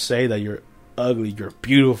 don't say that you're ugly, you're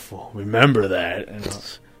beautiful. Remember that. And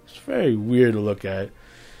it's very weird to look at.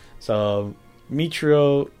 So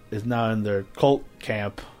Michiru is now in their cult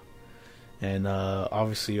camp. And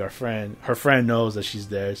obviously her friend knows that she's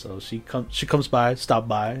there, so she comes by, stop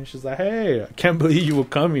by, and she's like, "Hey, I can't believe you will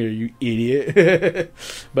come here, you idiot!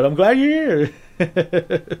 But I'm glad you're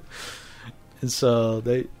here." And so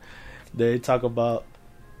they talk about,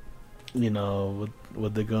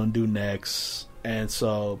 what they're gonna do next, and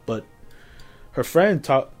so but her friend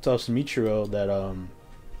tells Michiru that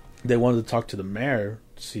they wanted to talk to the mayor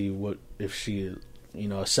to see if she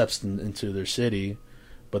accepts them into their city.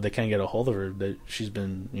 But they can't get a hold of her. That she's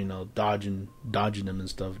been, dodging them and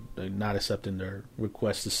stuff, like not accepting their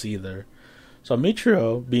request to see there. So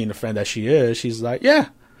Michiru, being the friend that she is, she's like, "Yeah,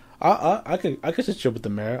 I could sit you up with the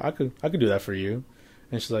mayor. I could do that for you."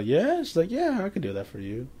 And she's like, "Yeah." She's like, "Yeah, I could do that for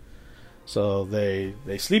you." So they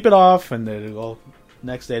sleep it off, and they go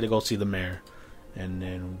next day to go see the mayor, and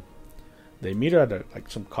then they meet her at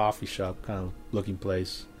some coffee shop kind of looking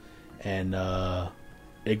place, and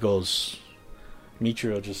it goes.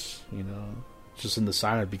 Michiru just in the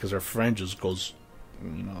silence because her friend just goes,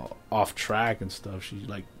 off track and stuff. She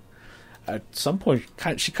at some point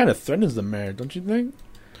she kind of threatens the mayor, don't you think?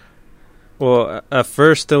 Well, at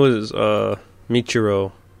first it was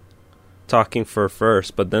Michiru talking for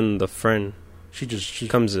first, but then the friend she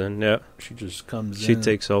comes in. Yeah, she just comes in. She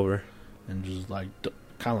takes over and just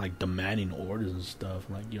kind of demanding orders and stuff.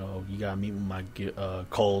 Like, yo, you gotta meet with my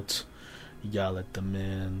cult. You gotta let them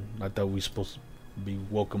in. I thought we supposed to be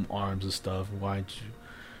welcome arms and stuff. Why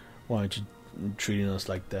aren't you treating us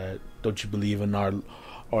like that? Don't you believe in our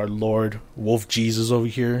Lord Wolf Jesus over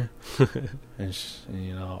here? and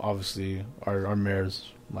obviously our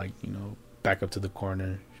mayor's back up to the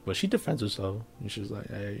corner, but she defends herself and she's like,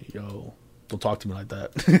 "Hey, yo, don't talk to me like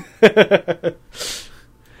that."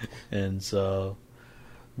 And so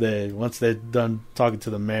once they're done talking to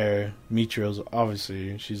the mayor, Michiru's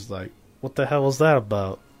obviously, she's like, "What the hell was that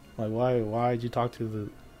about? Like, why did you talk to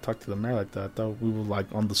the mayor like that? I thought we were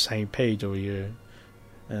on the same page over here."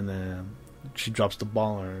 And then she drops the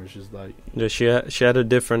ball on her. She's like, yeah, she had a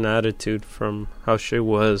different attitude from how she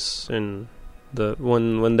was in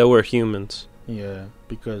when they were humans. Yeah,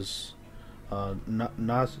 because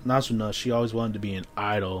Nasuna, she always wanted to be an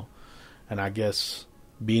idol, and I guess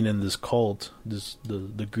being in this cult,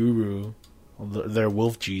 the guru, their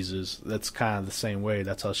wolf Jesus, that's kind of the same way.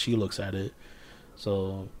 That's how she looks at it.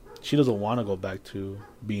 So she doesn't want to go back to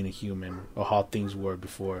being a human or how things were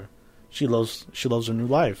before. She loves her new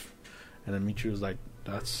life. And then Michiru's like,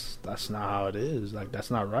 that's not how it is. Like,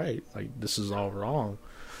 that's not right. Like, this is all wrong.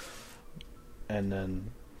 And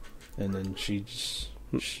then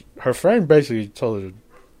her friend basically told her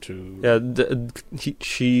to. Yeah,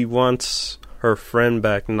 she wants her friend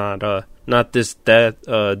back, not this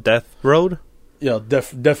death road. Yeah,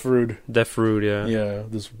 Death Rude. Death Rude, yeah. Yeah,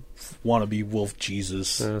 this wannabe wolf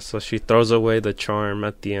Jesus. Yeah, so she throws away the charm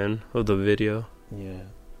at the end of the video. Yeah.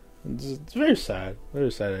 It's very sad.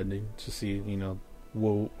 Very sad ending to see,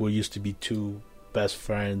 what used to be two best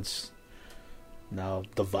friends now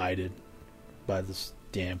divided by this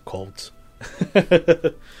damn cult.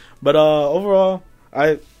 But overall,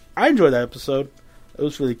 I enjoyed that episode. It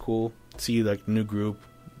was really cool to see the new group,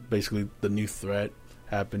 basically the new threat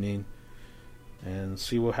happening, and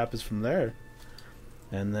see what happens from there.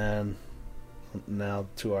 And then now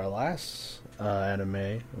to our last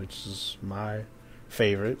anime, which is my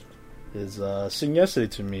favorite, is Sing Yesterday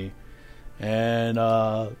to Me. And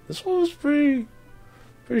this one was pretty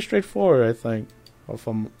straightforward, I think.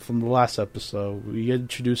 From the last episode, we get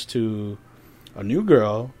introduced to a new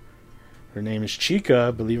girl. Her name is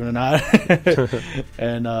Chika, believe it or not.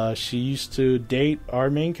 And she used to date our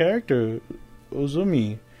main character,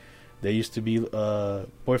 Ozumi. They used to be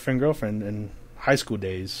boyfriend-girlfriend in high school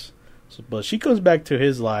days. But she comes back to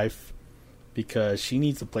his life because she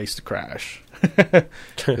needs a place to crash.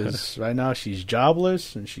 Because right now she's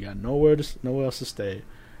jobless and she got nowhere else to stay.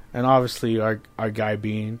 And obviously our guy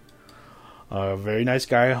being a very nice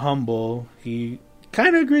guy, humble, he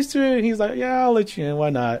kind of agrees to it. He's like, yeah, I'll let you in, why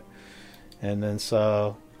not? And then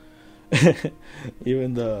so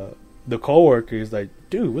even the coworker is like,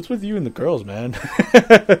 dude, what's with you and the girls, man?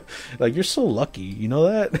 Like, you're so lucky, you know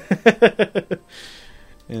that?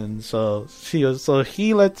 And so he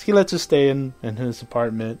lets her stay in his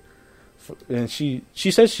apartment, and she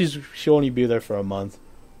says she'll only be there for a month,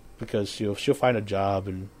 because she'll find a job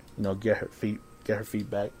and get her feet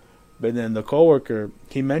back. But then the coworker,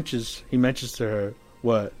 he mentions to her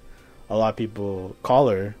what a lot of people call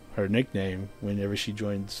her nickname whenever she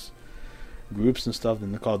joins groups and stuff.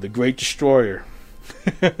 And they call it the Great Destroyer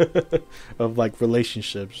of like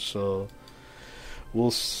relationships. So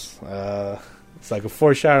it's like a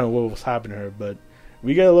foreshadowing of what was happening to her. But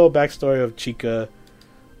we get a little backstory of Chica,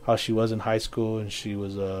 how she was in high school, and she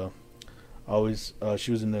was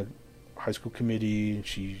she was in the high school committee.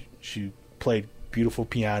 She played beautiful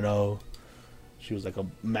piano. She was like a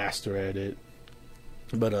master at it.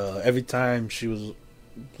 But every time she was,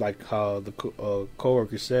 like how the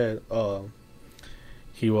coworker said,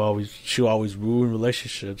 she will always ruin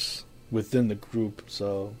relationships within the group.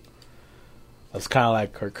 So that's kind of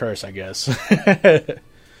like her curse, I guess.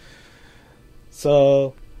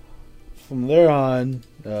 So from there on,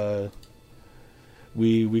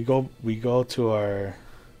 we go to our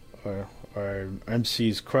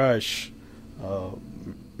MC's crush,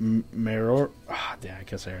 Mirror. Damn, I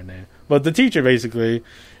can't say her name. But the teacher, basically,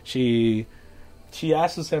 she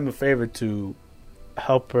asks him a favor to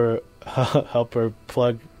help her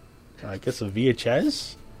plug, I guess, a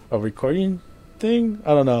VHS, a recording thing. I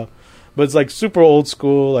don't know, but it's like super old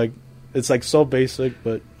school. Like it's like so basic,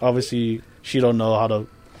 but obviously she don't know how to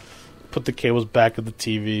put the cables back of the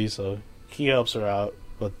TV, so he helps her out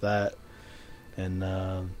with that. And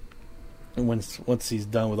once he's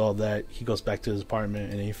done with all that, he goes back to his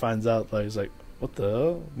apartment and he finds out, like, he's like, what the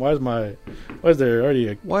hell? Why is there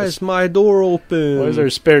already why is my door open? Why is there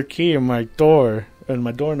a spare key in my door and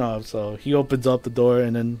my doorknob? So he opens up the door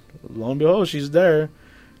and then lo and behold, she's there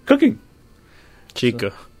cooking.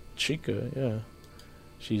 Chica, yeah.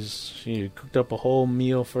 She cooked up a whole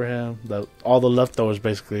meal for him, all the leftovers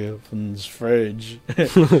basically from his fridge.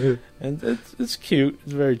 And it's cute.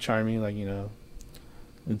 It's very charming, like,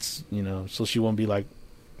 it's, so she won't be like,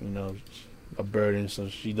 a burden. So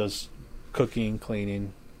she does cooking,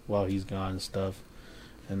 cleaning while he's gone and stuff.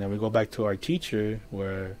 And then we go back to our teacher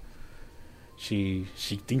where she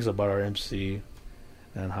thinks about our MC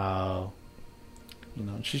and how,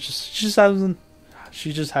 she's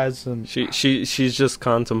just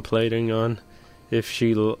contemplating on if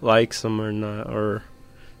she likes him or not, or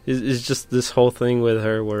it's just this whole thing with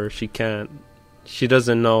her where she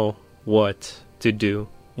doesn't know what to do.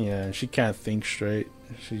 Yeah, she can't think straight.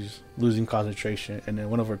 She's losing concentration. And then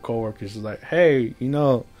one of her coworkers is like, hey,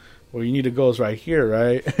 where you need to go is right here,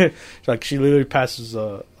 right? Like, she literally passes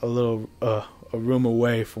a room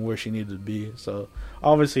away from where she needed to be. So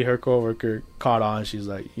obviously her coworker caught on. She's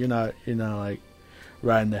like, you're not like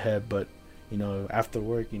right in the head, but after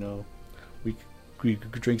work, we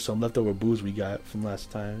could drink some leftover booze we got from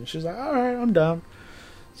last time. And she's like, all right, I'm down.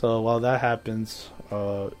 So while that happens,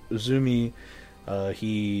 Uzumi,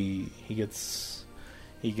 he gets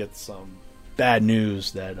some bad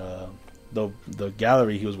news that the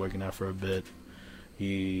gallery he was working at for a bit,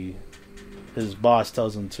 his boss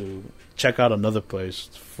tells him to check out another place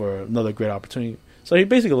for another great opportunity. So he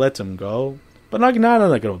basically lets him go, but not in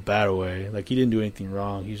like a bad way. Like, he didn't do anything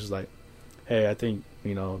wrong. He's just like, hey, I think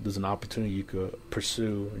there's an opportunity you could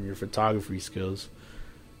pursue in your photography skills.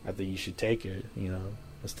 I think you should take it.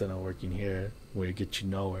 Instead of working here where it gets you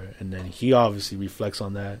nowhere. And then he obviously reflects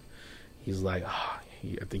on that. He's like, I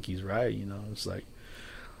think he's right. It's like,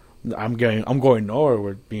 I'm going nowhere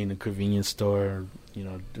with being a convenience store,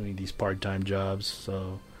 doing these part-time jobs.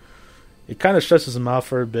 So it kind of stresses him out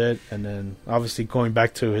for a bit. And then obviously going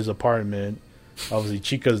back to his apartment, obviously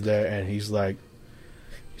Chica's there and he's like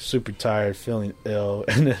super tired, feeling ill.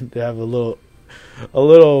 And then they have a little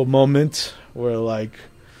moment where, like,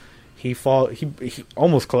 he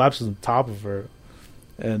almost collapses on top of her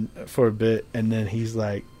and for a bit, and then he's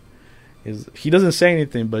like, he doesn't say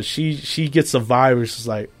anything, but she gets a vibe where she's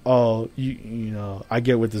like, oh, I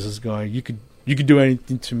get where this is going. You could do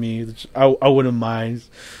anything to me. I wouldn't mind.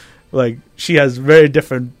 Like, she has very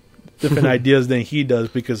different ideas than he does,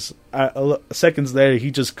 because seconds later he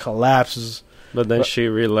just collapses. But then she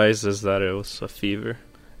realizes that it was a fever.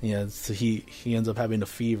 Yeah, so he ends up having a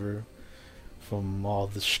fever from all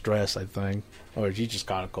the stress, I think, or he just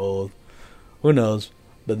got a cold. Who knows?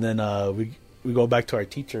 But then we go back to our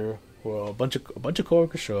teacher, where a bunch of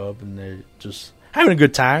coworkers show up and they're just having a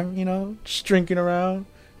good time, just drinking around,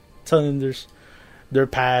 telling them their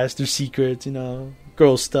past, their secrets,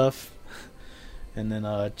 girl stuff. And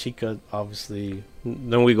then Chica, obviously.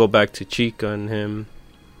 Then we go back to Chica and him,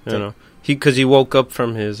 because he woke up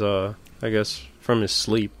from his, I guess, from his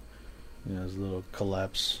sleep. His little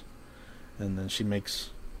collapse. And then she makes,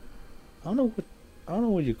 I don't know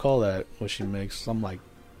what you call that. What she makes, some like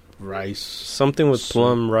rice. Something with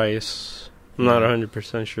plum rice. I'm not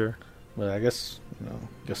 100% sure. But I guess,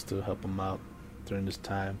 to help him out during this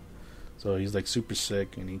time. So he's like super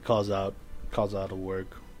sick, and he calls out of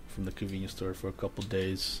work from the convenience store for a couple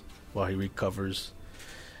days while he recovers.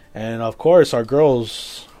 And of course, our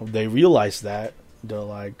girls, they realize that. They're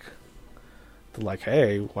like,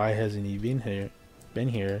 hey, why hasn't he been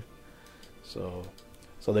here? So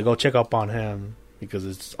they go check up on him because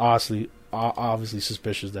it's obviously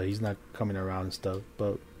suspicious that he's not coming around and stuff.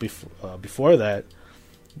 But before that,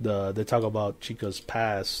 they talk about Chica's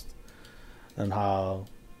past and how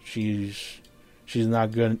she's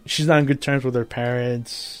not good. She's not in good terms with her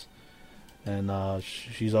parents, and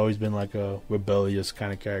she's always been like a rebellious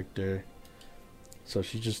kind of character. So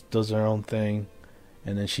she just does her own thing,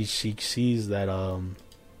 and then she sees that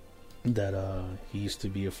he used to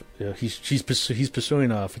be he's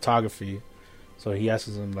pursuing photography. So he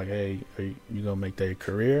asks him like, "Hey, are you gonna make that your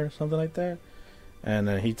career?" Something like that. And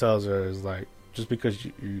then he tells her, "It's like just because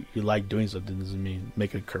you like doing something doesn't mean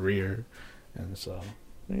make a career." And so,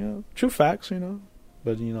 true facts,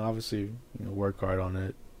 But obviously, work hard on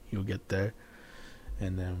it, you'll get there.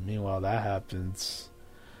 And then meanwhile that happens,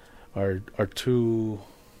 our two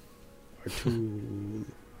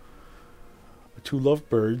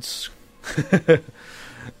lovebirds.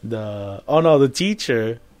 The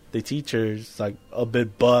teacher's like a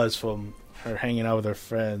bit buzzed from her hanging out with her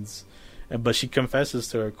friends, but she confesses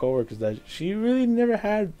to her coworkers that she's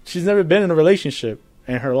never been in a relationship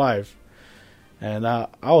in her life. And I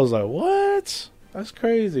was like, what? That's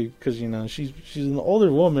crazy, because she's an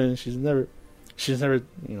older woman. She's never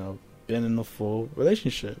been in a full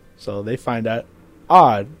relationship. So they find that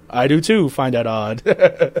odd. I do too find that odd.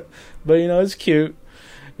 But it's cute.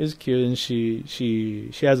 It's cute, and she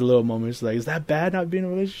has a little moment. She's like, is that bad not being in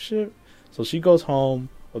a relationship? So she goes home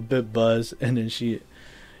a bit buzzed, and then she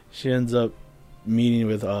ends up meeting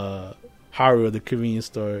with Haru at the convenience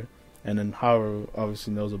store, and then Haru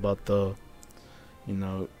obviously knows about the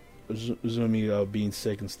Uzumi being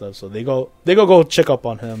sick and stuff. So they go check up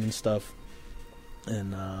on him and stuff.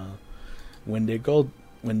 And when they go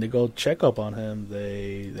check up on him,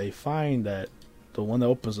 they find that the one that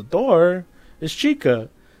opens the door is Chika.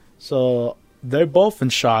 So they're both in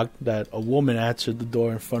shock that a woman answered the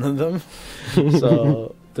door in front of them.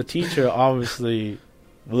 So the teacher, obviously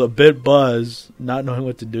a bit buzzed, not knowing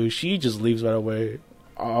what to do, she just leaves right away,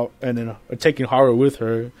 and then taking Haru with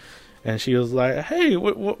her. And she was like, "Hey,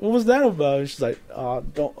 what was that about?" And she's like,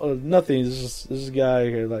 nothing. This guy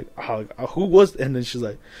here, like, who was?" And then she's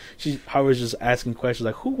like, Haru's just asking questions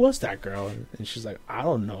like, "Who was that girl?" And she's like, "I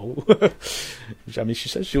don't know." I mean, she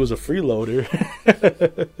said she was a freeloader.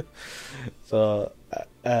 So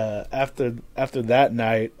after that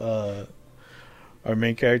night, our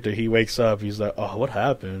main character, he wakes up. He's like, "Oh, what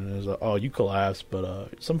happened?" And he's like, "Oh, you collapsed, but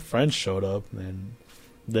some friends showed up and."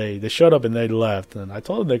 They showed up and they left, and I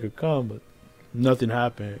told them they could come, but nothing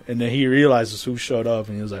happened. And then he realizes who showed up,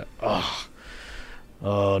 and he was like,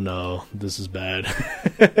 oh no, this is bad.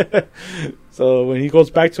 So when he goes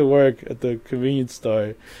back to work at the convenience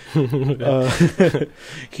store,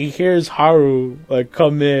 he hears Haru like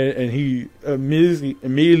come in, and he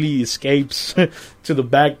immediately escapes to the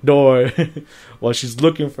back door while she's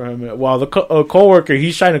looking for him. While the coworker,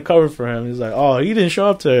 he's trying to cover for him. He's like, "Oh, he didn't show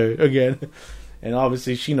up to her again." And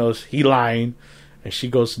obviously she knows he lying, and she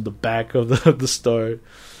goes to the back of the store,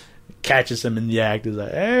 catches him in the act, is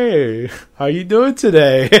like, "Hey, how you doing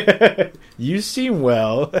today? You seem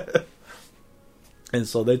well." And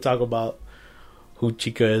so they talk about who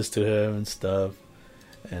Chika is to him and stuff.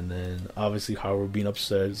 And then obviously Haru being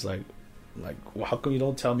upset is like, well, how come you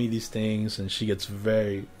don't tell me these things? And she gets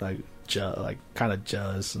very kind of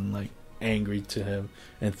jealous and like angry to him,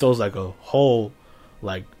 and throws like a whole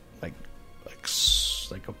like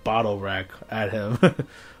a bottle rack at him.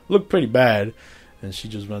 Looked pretty bad. And she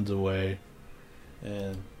just runs away.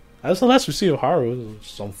 And that's the last we see of Haru.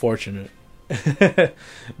 It's unfortunate. But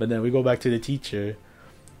then we go back to the teacher.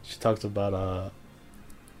 She talks about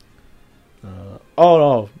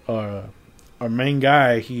our main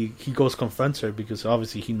guy, he goes confronts her because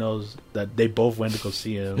obviously he knows that they both went to go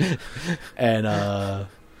see him. And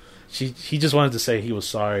he just wanted to say he was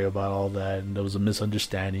sorry about all that and there was a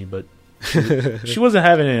misunderstanding, but she wasn't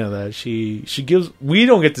having any of that. We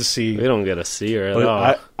don't get to see her at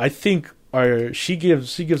all. I think she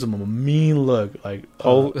gives him a mean look, like,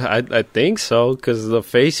 I think so, because the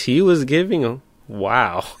face he was giving him,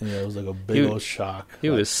 wow, yeah, it was like a big old shock.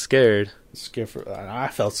 He was scared for. I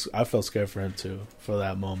felt scared for him too for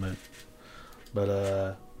that moment. But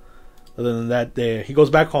other than that day, he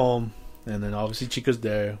goes back home, and then obviously Chica's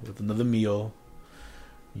there with another meal,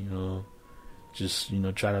 you know, just, you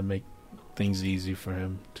know, try to make things easy for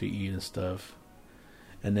him to eat and stuff.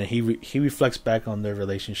 And then he reflects back on their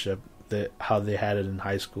relationship, that how they had it in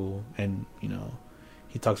high school, and you know,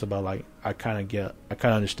 he talks about like, I kind of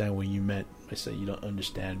understand what you meant. I said, you don't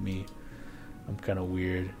understand me. I'm kind of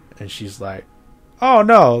weird. And she's like, oh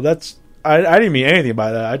no, I didn't mean anything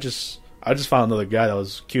by that. I just found another guy that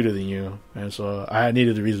was cuter than you, and so I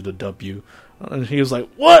needed a reason to dump you. And he was like,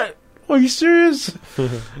 what? Are you serious?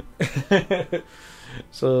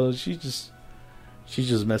 So she just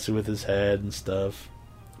messing with his head and stuff.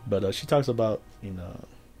 But she talks about, you know,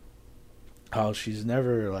 how she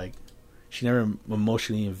never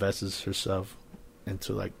emotionally invests herself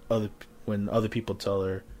into like when other people tell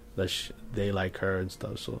her that they like her and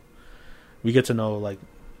stuff. So we get to know like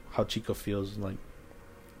how Chica feels, like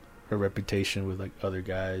her reputation with like other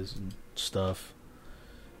guys and stuff.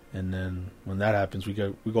 And then when that happens, we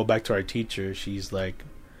go back to our teacher. She's like,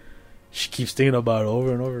 she keeps thinking about it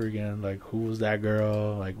over and over again. Like, who was that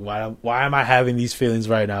girl? Like, why am I having these feelings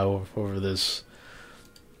right now over this?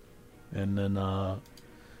 And then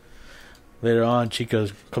later on, Chica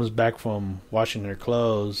comes back from washing her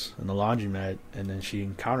clothes in the laundromat, and then she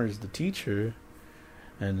encounters the teacher.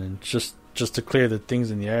 And then just to clear the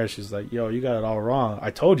things in the air, she's like, "Yo, you got it all wrong.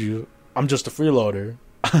 I told you, I'm just a freeloader.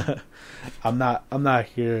 I'm not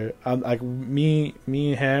here. I'm like me and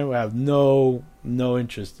him have no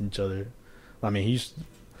interest in each other. I mean, he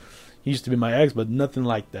used to be my ex, but nothing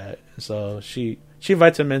like that." So she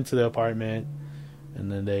invites him into the apartment,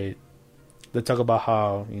 and then they talk about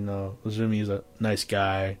how, you know, Uzumi is a nice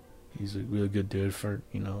guy. He's a really good dude for,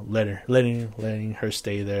 you know, letting her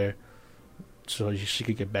stay there so she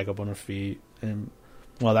could get back up on her feet. And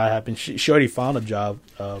while that happened, she already found a job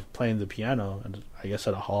playing the piano, and I guess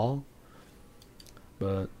at a hall.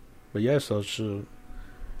 But yeah, so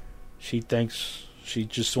she thinks she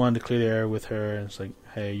just wanted to clear the air with her, and it's like,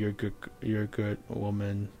 hey, you're a good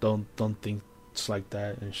woman. Don't think it's like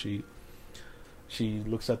that. And she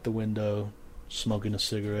looks at the window, smoking a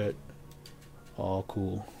cigarette, all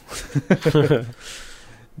cool.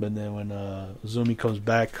 But then when Zumi comes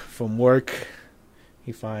back from work,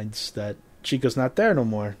 he finds that Chica's not there no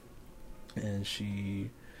more, and she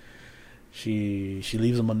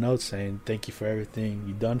leaves him a note saying, "Thank you for everything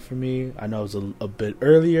you done for me. I know it was a bit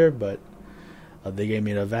earlier, but they gave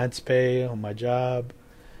me an advance pay on my job,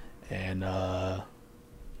 and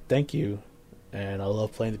thank you. And I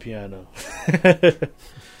love playing the piano."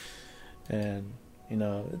 And you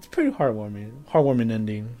know, it's pretty heartwarming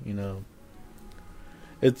ending. You know,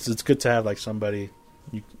 it's good to have like somebody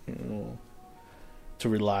you know to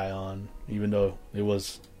rely on, even though it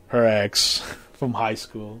was her ex from high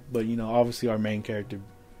school. But you know, obviously our main character,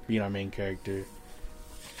 being our main character,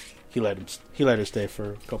 he let her stay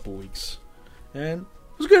for a couple weeks, and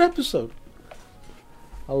it was a good episode.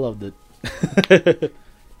 I loved it.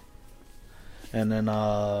 And then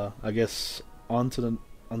I guess on to the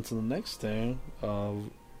next thing.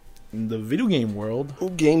 In the video game world,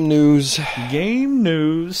 Game news.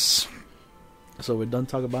 So we're done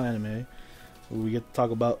talking about anime. We get to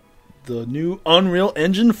talk about the new Unreal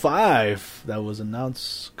Engine 5 that was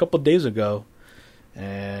announced a couple days ago.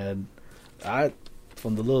 And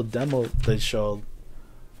from the little demo they showed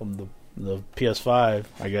from the PS5,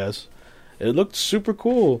 I guess, it looked super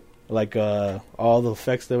cool. Like all the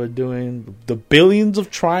effects they were doing, the billions of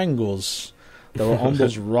triangles that were on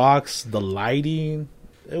those rocks, the lighting,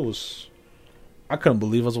 I couldn't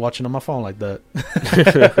believe I was watching on my phone like that.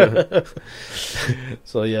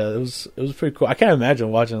 So yeah, it was pretty cool. I can't imagine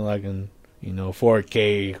watching like in, you know,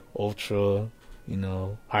 4K ultra, you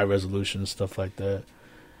know, high resolution stuff like that.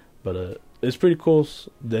 But it's pretty cool.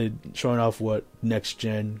 They showing off what next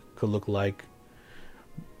gen could look like.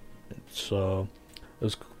 So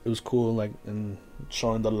it was cool, like, and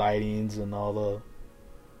showing the lightings and all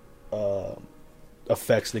the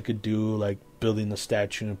effects they could do, like building the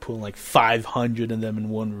statue and putting like 500 of them in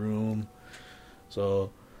one room.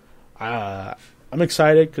 So I'm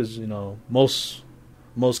excited because, you know, most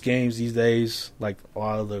games these days, like a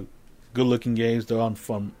lot of the good looking games, they're on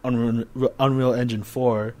from Unreal Engine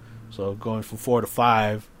 4. So going from 4 to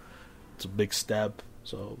 5, it's a big step.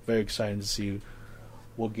 So very exciting to see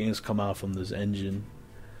what games come out from this engine.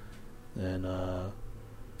 And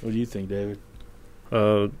what do you think, David?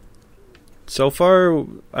 So far,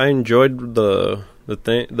 I enjoyed the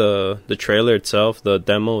trailer itself, the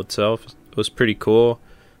demo itself. It was pretty cool,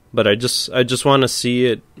 but I just want to see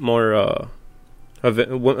it more.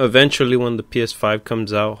 Eventually, when the PS5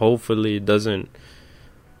 comes out, hopefully it doesn't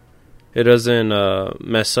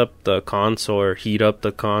mess up the console or heat up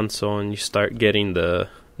the console, and you start getting the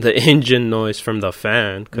engine noise from the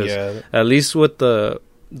fan. Because at least with the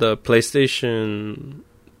PlayStation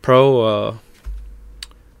Pro,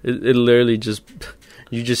 it literally just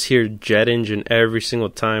you just hear jet engine every single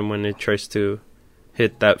time when it tries to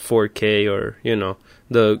hit that 4K or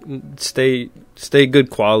the stay good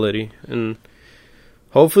quality. And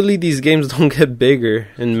hopefully these games don't get bigger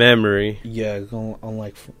in memory. Yeah,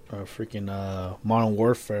 unlike freaking Modern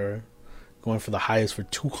Warfare, going for the highest for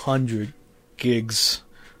 200 gigs.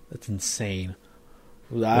 That's insane.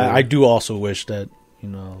 I do also wish that,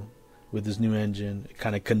 with this new engine, it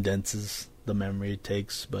kind of condenses the memory it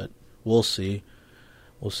takes, but we'll see.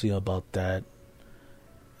 We'll see about that.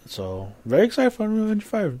 So, very excited for Unreal Engine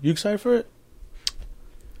 5. You excited for it?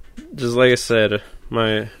 Just like I said,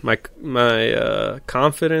 my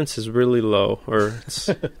confidence is really low, or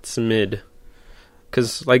it's mid.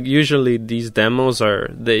 Because usually these demos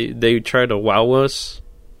they try to wow us,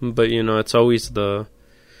 but it's always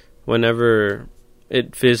whenever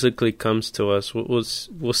it physically comes to us, we'll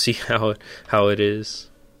see how it is.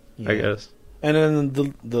 I guess. And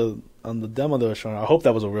then on the demo they were showing, I hope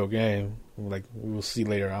that was a real game. We'll see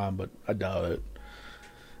later on, but I doubt it.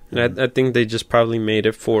 And I think they just probably made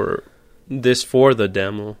it for the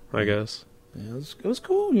demo, I guess. Yeah, it was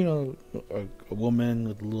cool, a woman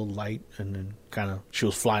with a little light, and then she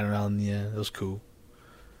was flying around in the air. It was cool.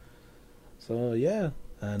 So yeah,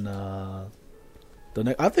 and I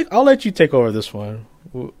think I'll let you take over this one.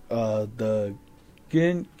 The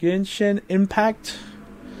Genshin Impact,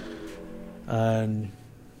 and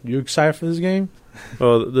you excited for this game?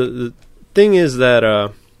 Well, the thing is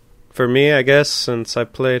that for me, I guess, since I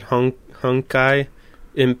played Honkai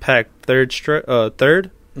Impact third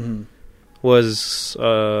mm-hmm. was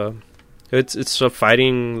it's a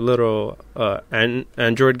fighting little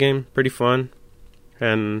Android game, pretty fun,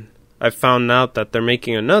 and I found out that they're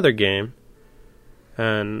making another game,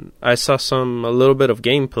 and I saw a little bit of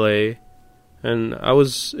gameplay, and I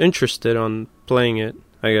was interested on playing it,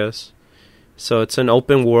 I guess. So it's an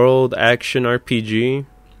open world action RPG,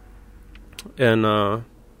 and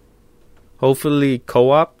hopefully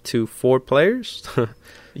co-op to 4 players.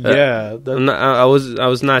 Yeah, I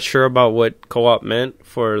was not sure about what co-op meant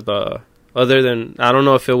other than I don't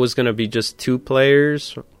know if it was gonna be just 2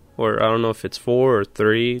 players, or I don't know if it's 4 or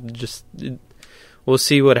 3. We'll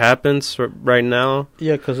see what happens right now.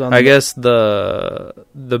 Yeah, because I guess the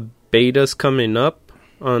beta's coming up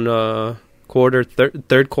on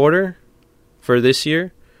third quarter for this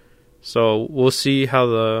year, so we'll see how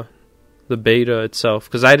the beta itself.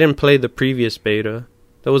 Because I didn't play the previous beta.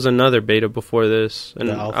 There was another beta before this,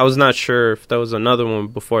 and I was not sure if there was another one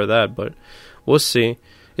before that, but we'll see.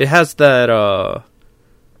 It has that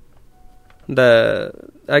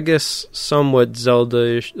I guess somewhat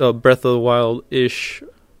Zelda-ish, Breath of the Wild-ish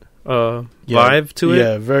vibe to it.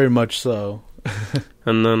 Yeah, very much so.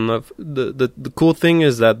 And then the cool thing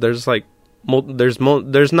is that there's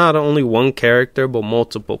there's not only one character but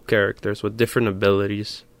multiple characters with different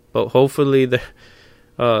abilities. But hopefully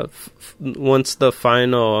once the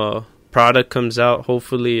final product comes out,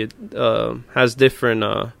 hopefully it has different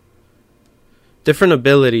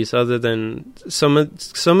abilities. Other than some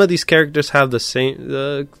of these characters have the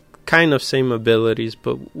same abilities,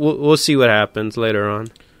 but we'll see what happens later on.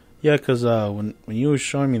 Yeah, because when you were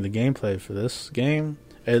showing me the gameplay for this game,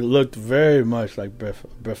 it looked very much like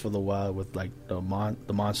Breath of the Wild, with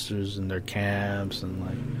the monsters and their camps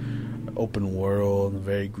and open world and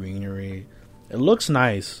very greenery. It looks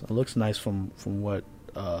nice. It looks nice from what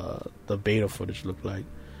the beta footage looked like,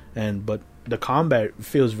 but the combat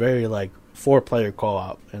feels very 4-player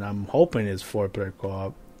co-op, and I'm hoping it's 4-player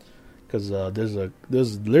co-op, because there's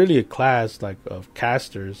literally a class of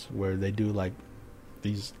casters where they do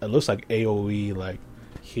these. It looks like AOE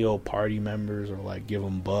heal party members or give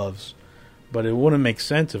them buffs, but it wouldn't make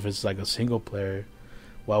sense if it's a single player.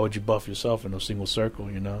 Why would you buff yourself in a single circle?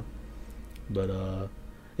 But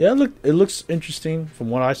yeah, it looks interesting from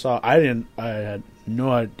what I saw. I had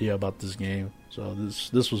no idea about this game, so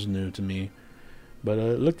this was new to me. But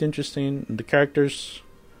it looked interesting. The characters,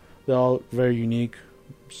 they're all very unique.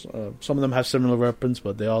 Some of them have similar weapons,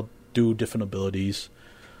 but they all do different abilities.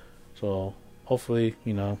 So hopefully,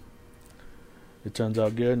 it turns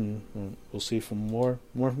out good, and we'll see from more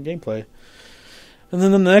gameplay. And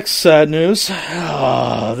then the next sad news.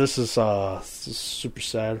 This is super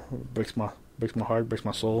sad. Breaks my heart, breaks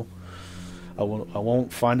my soul. I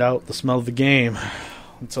won't find out the smell of the game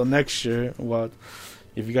until next year. Well,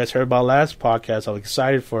 if you guys heard about last podcast, I was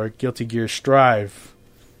excited for Guilty Gear Strive,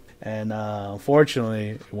 and unfortunately,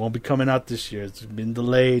 it won't be coming out this year. It's been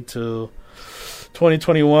delayed to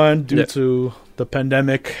 2021 due to the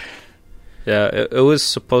pandemic. Yeah, it was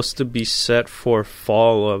supposed to be set for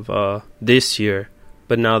fall of this year,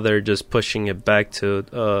 but now they're just pushing it back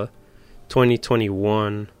to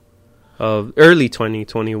 2021, early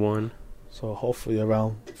 2021. So hopefully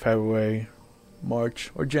around February, March,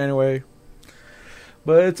 or January.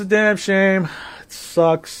 But it's a damn shame. It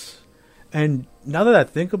sucks. And now that I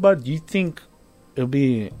think about it, do you think it'll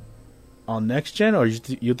be on next gen, or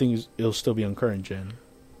you think it'll still be on current gen?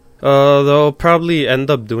 They'll probably end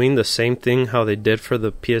up doing the same thing how they did for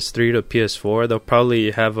the PS3 to PS4. They'll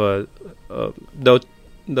probably have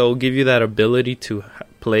they'll give you that ability to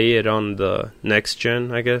play it on the next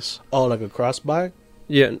gen, I guess. Oh, like a cross-buy?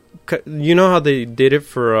 Yeah, you know how they did it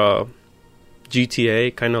for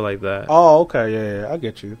GTA, kind of like that. Oh, okay, yeah, I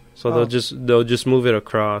get you. So they'll just move it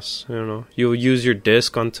across. You know, you'll use your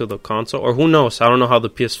disc onto the console, or who knows? I don't know how the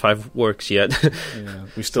PS5 works yet. Yeah,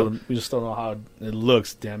 we just don't know how it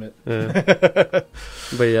looks. Damn it. Yeah.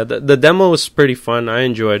 But yeah, the demo was pretty fun. I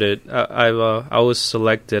enjoyed it. I was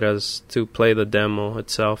selected as to play the demo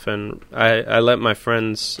itself, and I let my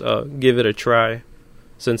friends give it a try,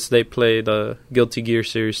 since they play the Guilty Gear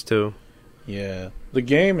series too. Yeah, the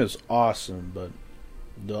game is awesome, but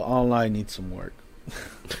the online needs some work.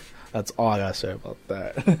 That's all I gotta say about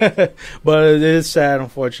that. But it is sad,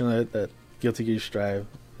 unfortunately, that Guilty Gear Strive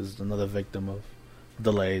is another victim of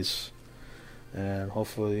delays. And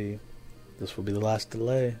hopefully this will be the last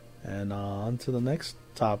delay. And on to the next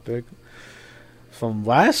topic. From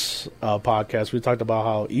last podcast, we talked about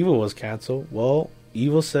how Evil was canceled. Well,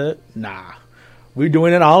 Evil said, nah, we're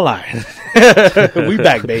doing it online. We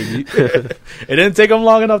back, baby. It didn't take them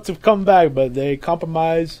long enough to come back, but they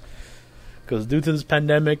compromised. Because due to this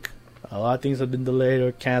pandemic, a lot of things have been delayed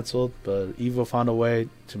or canceled, but Evo found a way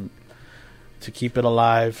to keep it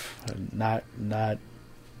alive and not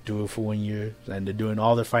do it for 1 year. And they're doing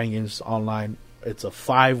all their fighting games online. It's a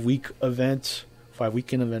 5-week event,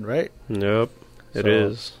 5-weekend event, right? Yep, it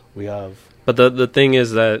is. We have, but the thing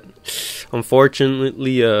is that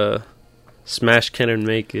unfortunately, Smash couldn't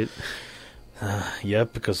make it.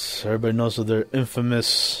 Yep, because everybody knows of their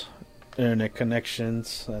infamous internet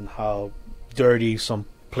connections and how dirty some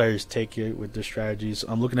players take it with their strategies.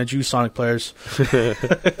 I'm looking at you, Sonic players,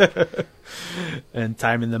 and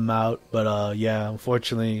timing them out. But yeah,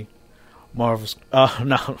 unfortunately, Marvel's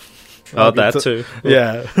no. Oh, that too.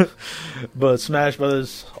 Yeah, but Smash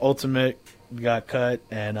Brothers Ultimate got cut,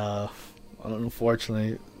 and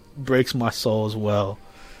unfortunately, breaks my soul as well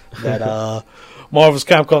that Marvel's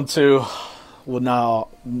Capcom 2 will now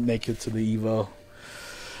make it to the Evo.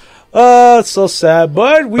 It's so sad,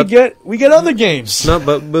 but we get other games. No,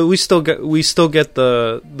 but we still get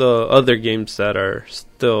the other games that are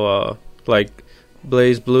still like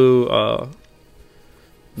Blaze Blue.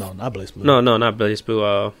 No, not Blaze Blue. No, not Blaze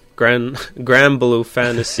Blue. Grand Blue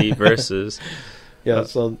Fantasy versus. Yeah,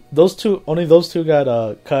 so those two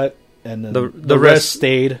got cut, and then the rest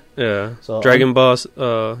stayed. Yeah. So Dragon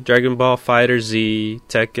Ball Fighter Z,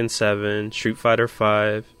 Tekken 7, Street Fighter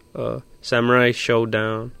 5, Samurai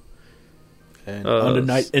Showdown. And Under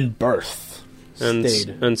Night in Birth stayed.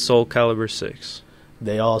 And Soul Calibur 6.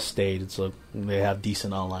 They all stayed, so they have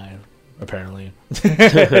decent online, apparently.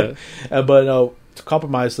 But to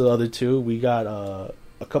compromise the other two, we got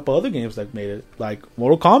a couple other games that made it. Like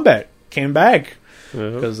Mortal Kombat came back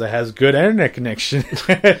because it has good internet connection.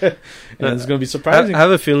 And it's going to be surprising. I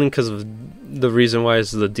have a feeling because of the reason why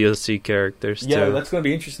it's the DLC characters, yeah, too. That's going to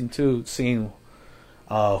be interesting, too, seeing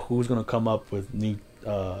who's going to come up with new...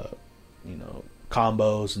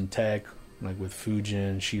 combos and tech, like with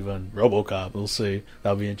Fujin, Shiva, and RoboCop. We'll see.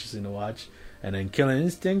 That'll be interesting to watch. And then Killing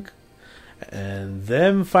Instinct, and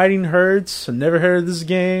them fighting herds. I never heard of this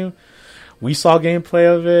game. We saw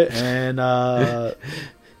gameplay of it, and I'm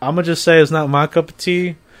gonna just say it's not my cup of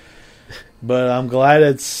tea, but I'm glad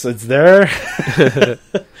it's there.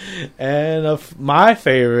 And my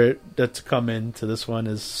favorite that's come into this one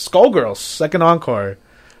is Skullgirls Second Encore.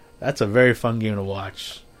 That's a very fun game to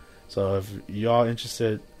watch. So if y'all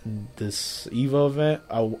interested in this Evo event,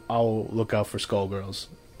 I'll look out for Skullgirls.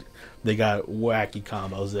 They got wacky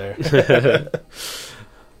combos there.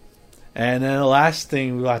 And then the last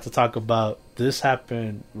thing we like to talk about, this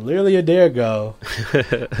happened literally a day ago.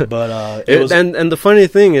 But it was, and the funny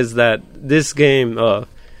thing is that this game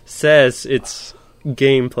says it's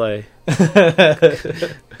gameplay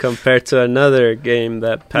compared to another game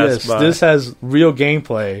that passed by. This has real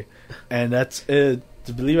gameplay, and that's it.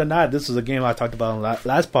 To believe it or not, this is a game I talked about on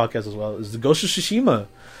last podcast as well. It's the Ghost of Tsushima.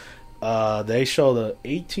 They showed an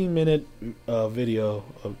 18-minute video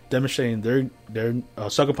of demonstrating their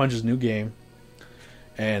Sucker Punch's new game,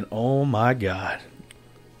 and oh my god,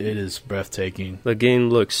 It is breathtaking. The game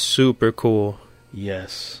looks super cool.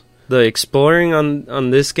 Yes. The exploring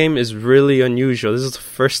on this game is really unusual. This is the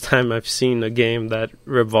first time I've seen a game that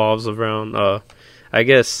revolves around, I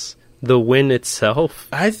guess, the wind itself.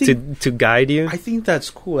 I think to guide you. I think that's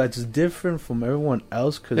cool. That's different from everyone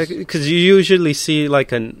else because you usually see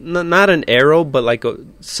like not an arrow, but like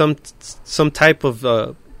some type of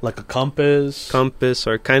like a compass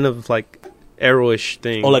or kind of like arrowish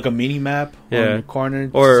thing, or like a mini map on the corner,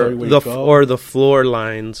 or the floor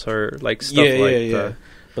lines, or like stuff that.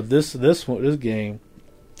 But this game,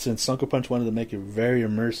 since Sucker Punch wanted to make it very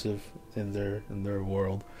immersive in their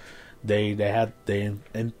world, they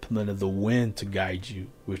implemented the wind to guide you,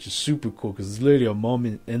 which is super cool because there's literally a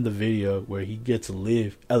moment in the video where he gets a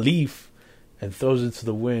leaf and throws it into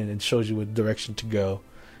the wind and shows you what direction to go.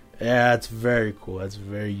 Yeah, it's very cool. That's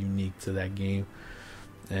very unique to that game.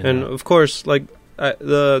 And of course, like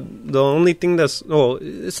the only thing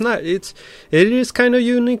it is kind of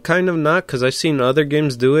unique, kind of not, because I've seen other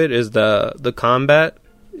games do it. Is the combat?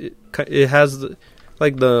 It has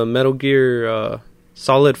like the Metal Gear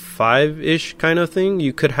Solid 5-ish kind of thing.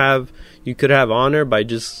 You could have honor by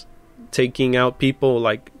just taking out people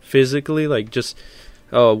like physically, like just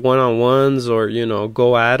one-on-ones, or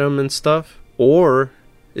go at them and stuff. Or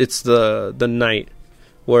it's the knight,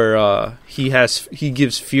 where he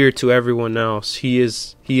gives fear to everyone else. He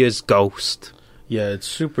is Ghost. Yeah, it's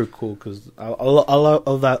super cool because I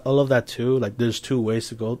love that too. Like, there's two ways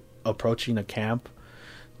to go approaching a camp.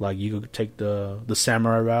 Like, you could take the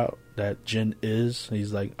samurai route that Jin is.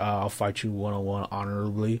 He's like, I'll fight you one-on-one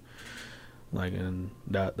honorably. Like, and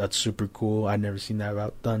that's super cool. I've never seen that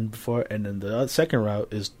route done before. And then the second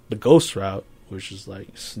route is the Ghost route, which is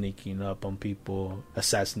like sneaking up on people,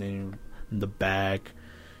 assassinating in the back,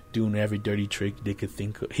 doing every dirty trick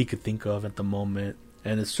he could think of at the moment.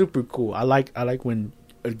 And it's super cool. I like when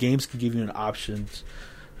games can give you an option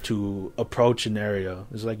to approach an area.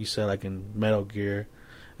 It's like you said, like in Metal Gear,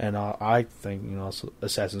 and I think also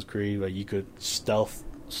Assassin's Creed, like you could stealth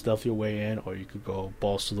your way in, or you could go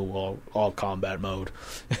balls to the wall, all combat mode.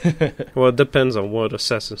 Well, it depends on what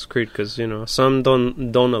Assassin's Creed, because some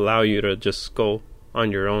don't allow you to just go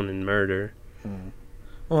on your own and murder.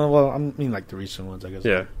 Well, I mean, like the recent ones, I guess.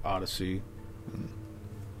 Yeah. Like Odyssey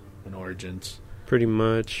and Origins. Pretty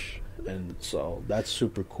much. And so that's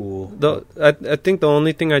super cool. I think the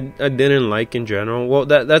only thing I didn't like in general, well,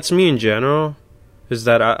 that's me in general, is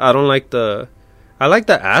that I don't like I like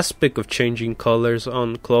the aspect of changing colors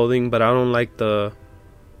on clothing, but I don't like that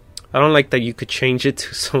you could change it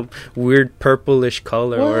to some weird purplish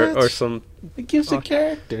color or some. It gives a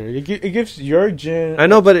character. It gives your Jin. I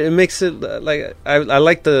know, but it makes it like I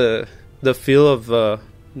like the feel of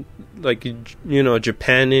like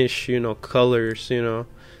Japanish colors Yeah,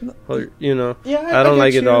 I don't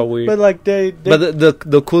like it all weird. But like but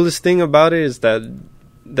the coolest thing about it is that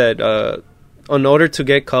in order to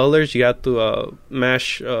get colors, you have to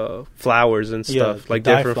mash flowers and stuff, like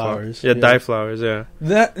different flowers. Dye flowers. Yeah,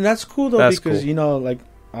 that's cool though, because cool. Like,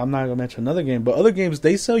 I'm not gonna mention another game, but other games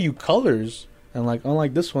they sell you colors, and like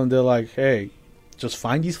unlike this one, they're like, hey, just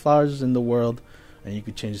find these flowers in the world, and you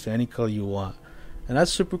can change it to any color you want, and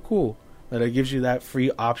that's super cool. That it gives you that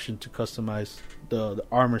free option to customize the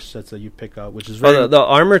armor sets that you pick up, which is very the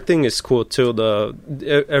armor thing is cool too.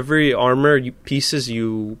 Every armor pieces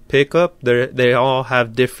you pick up, they all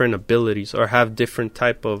have different abilities or have different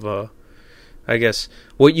type of I guess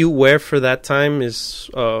what you wear for that time is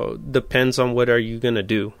depends on what are you gonna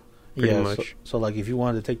do. Pretty much. So like if you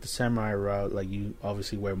wanted to take the samurai route, like you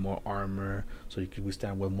obviously wear more armor so you can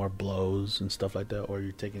withstand with more blows and stuff like that, or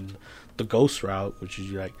you're taking the ghost route, which is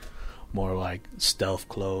like more like stealth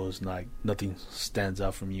clothes, and like nothing stands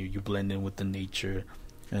out from you. You blend in with the nature,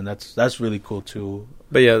 and that's really cool too.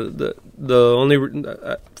 But yeah, the only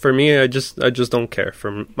for me, I just don't care.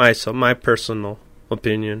 For myself, my personal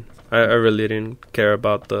opinion, I really didn't care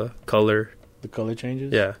about the color. The color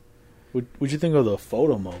changes. Yeah. What'd you think of the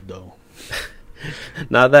photo mode though?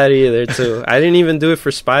 Not that either. Too. I didn't even do it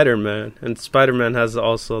for Spider-Man, and Spider-Man has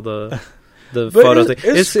also the photo thing.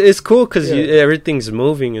 It's cool because everything's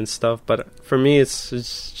moving and stuff, but for me it's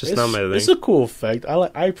just not my thing. It's a cool effect.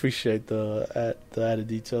 I appreciate the added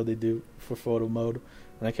detail they do for photo mode,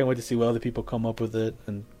 and I can't wait to see what other people come up with it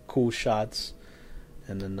and cool shots.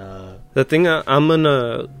 And then the thing I'm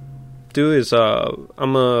gonna do is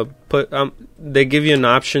they give you an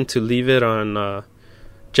option to leave it on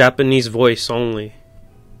Japanese voice only.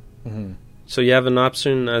 Mm-hmm. So you have an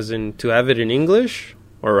option as in to have it in English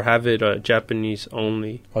or have it Japanese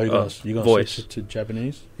only. Oh, you gonna voice switch it to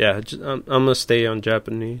Japanese? Yeah, I'm gonna stay on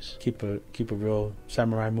Japanese. Keep a real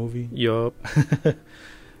samurai movie. Yup.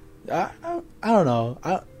 I don't know.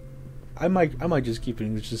 I might just keep it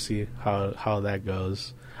English to see how that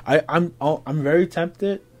goes. I'm very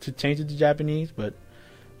tempted to change it to Japanese, but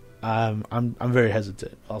I'm very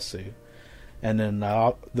hesitant. I'll see. And then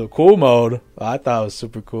the cool mode, I thought was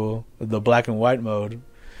super cool. The black and white mode.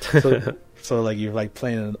 So like you're like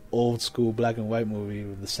playing an old school black and white movie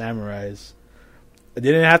with the samurais. I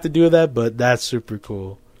didn't have to do that, but that's super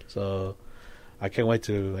cool. So I can't wait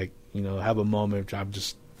to like have a moment where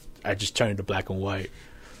I just turn into black and white,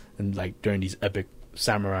 and like during these epic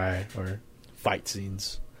samurai or fight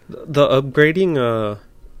scenes. The upgrading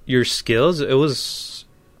your skills,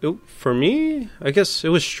 for me, I guess it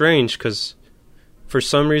was strange because for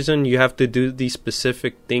some reason you have to do these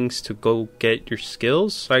specific things to go get your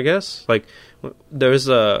skills, I guess. Like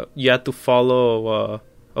you have to follow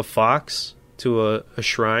a fox to a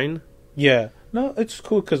shrine. Yeah. No, it's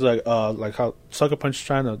cool because like how Sucker Punch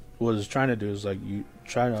was trying to do is like you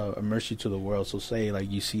trying to immerse you to the world. So say like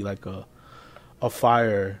you see like a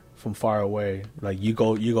fire from far away, like you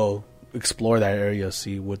go explore that area,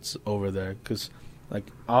 see what's over there. Because like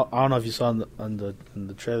I don't know if you saw in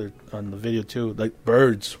the trailer, on the video too, like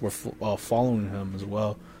birds were following him as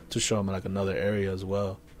well to show him like another area as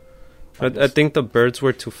well. I think the birds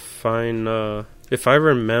were to find. If I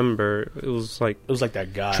remember, it was like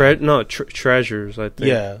that guy. Treasures. I think.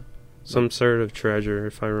 Yeah, some sort of treasure,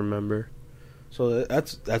 if I remember. So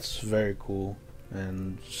that's very cool,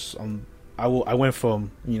 and I went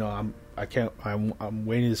from I'm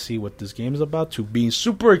waiting to see what this game is about to being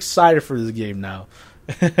super excited for this game now.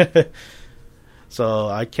 So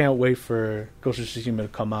I can't wait for Ghost of Tsushima to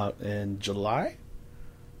come out in July.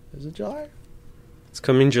 Is it July? It's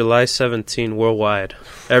coming July 17 worldwide,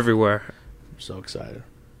 everywhere. I'm so excited.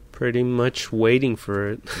 Pretty much waiting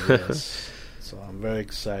for it. Yes. So I'm very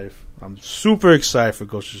excited. I'm super excited for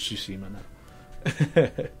Ghost of Tsushima now.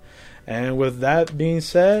 And with that being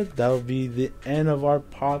said, that will be the end of our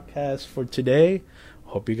podcast for today.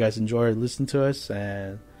 Hope you guys enjoyed listening to us,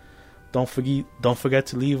 and don't forget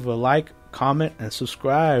to leave a like, comment, and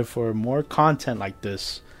subscribe for more content like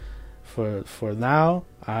this. For now,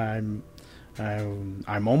 I'm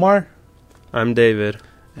Omar. I'm David.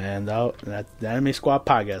 And that's the Anime Squad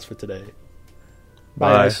podcast for today. Bye.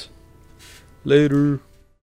 Bye guys. Later.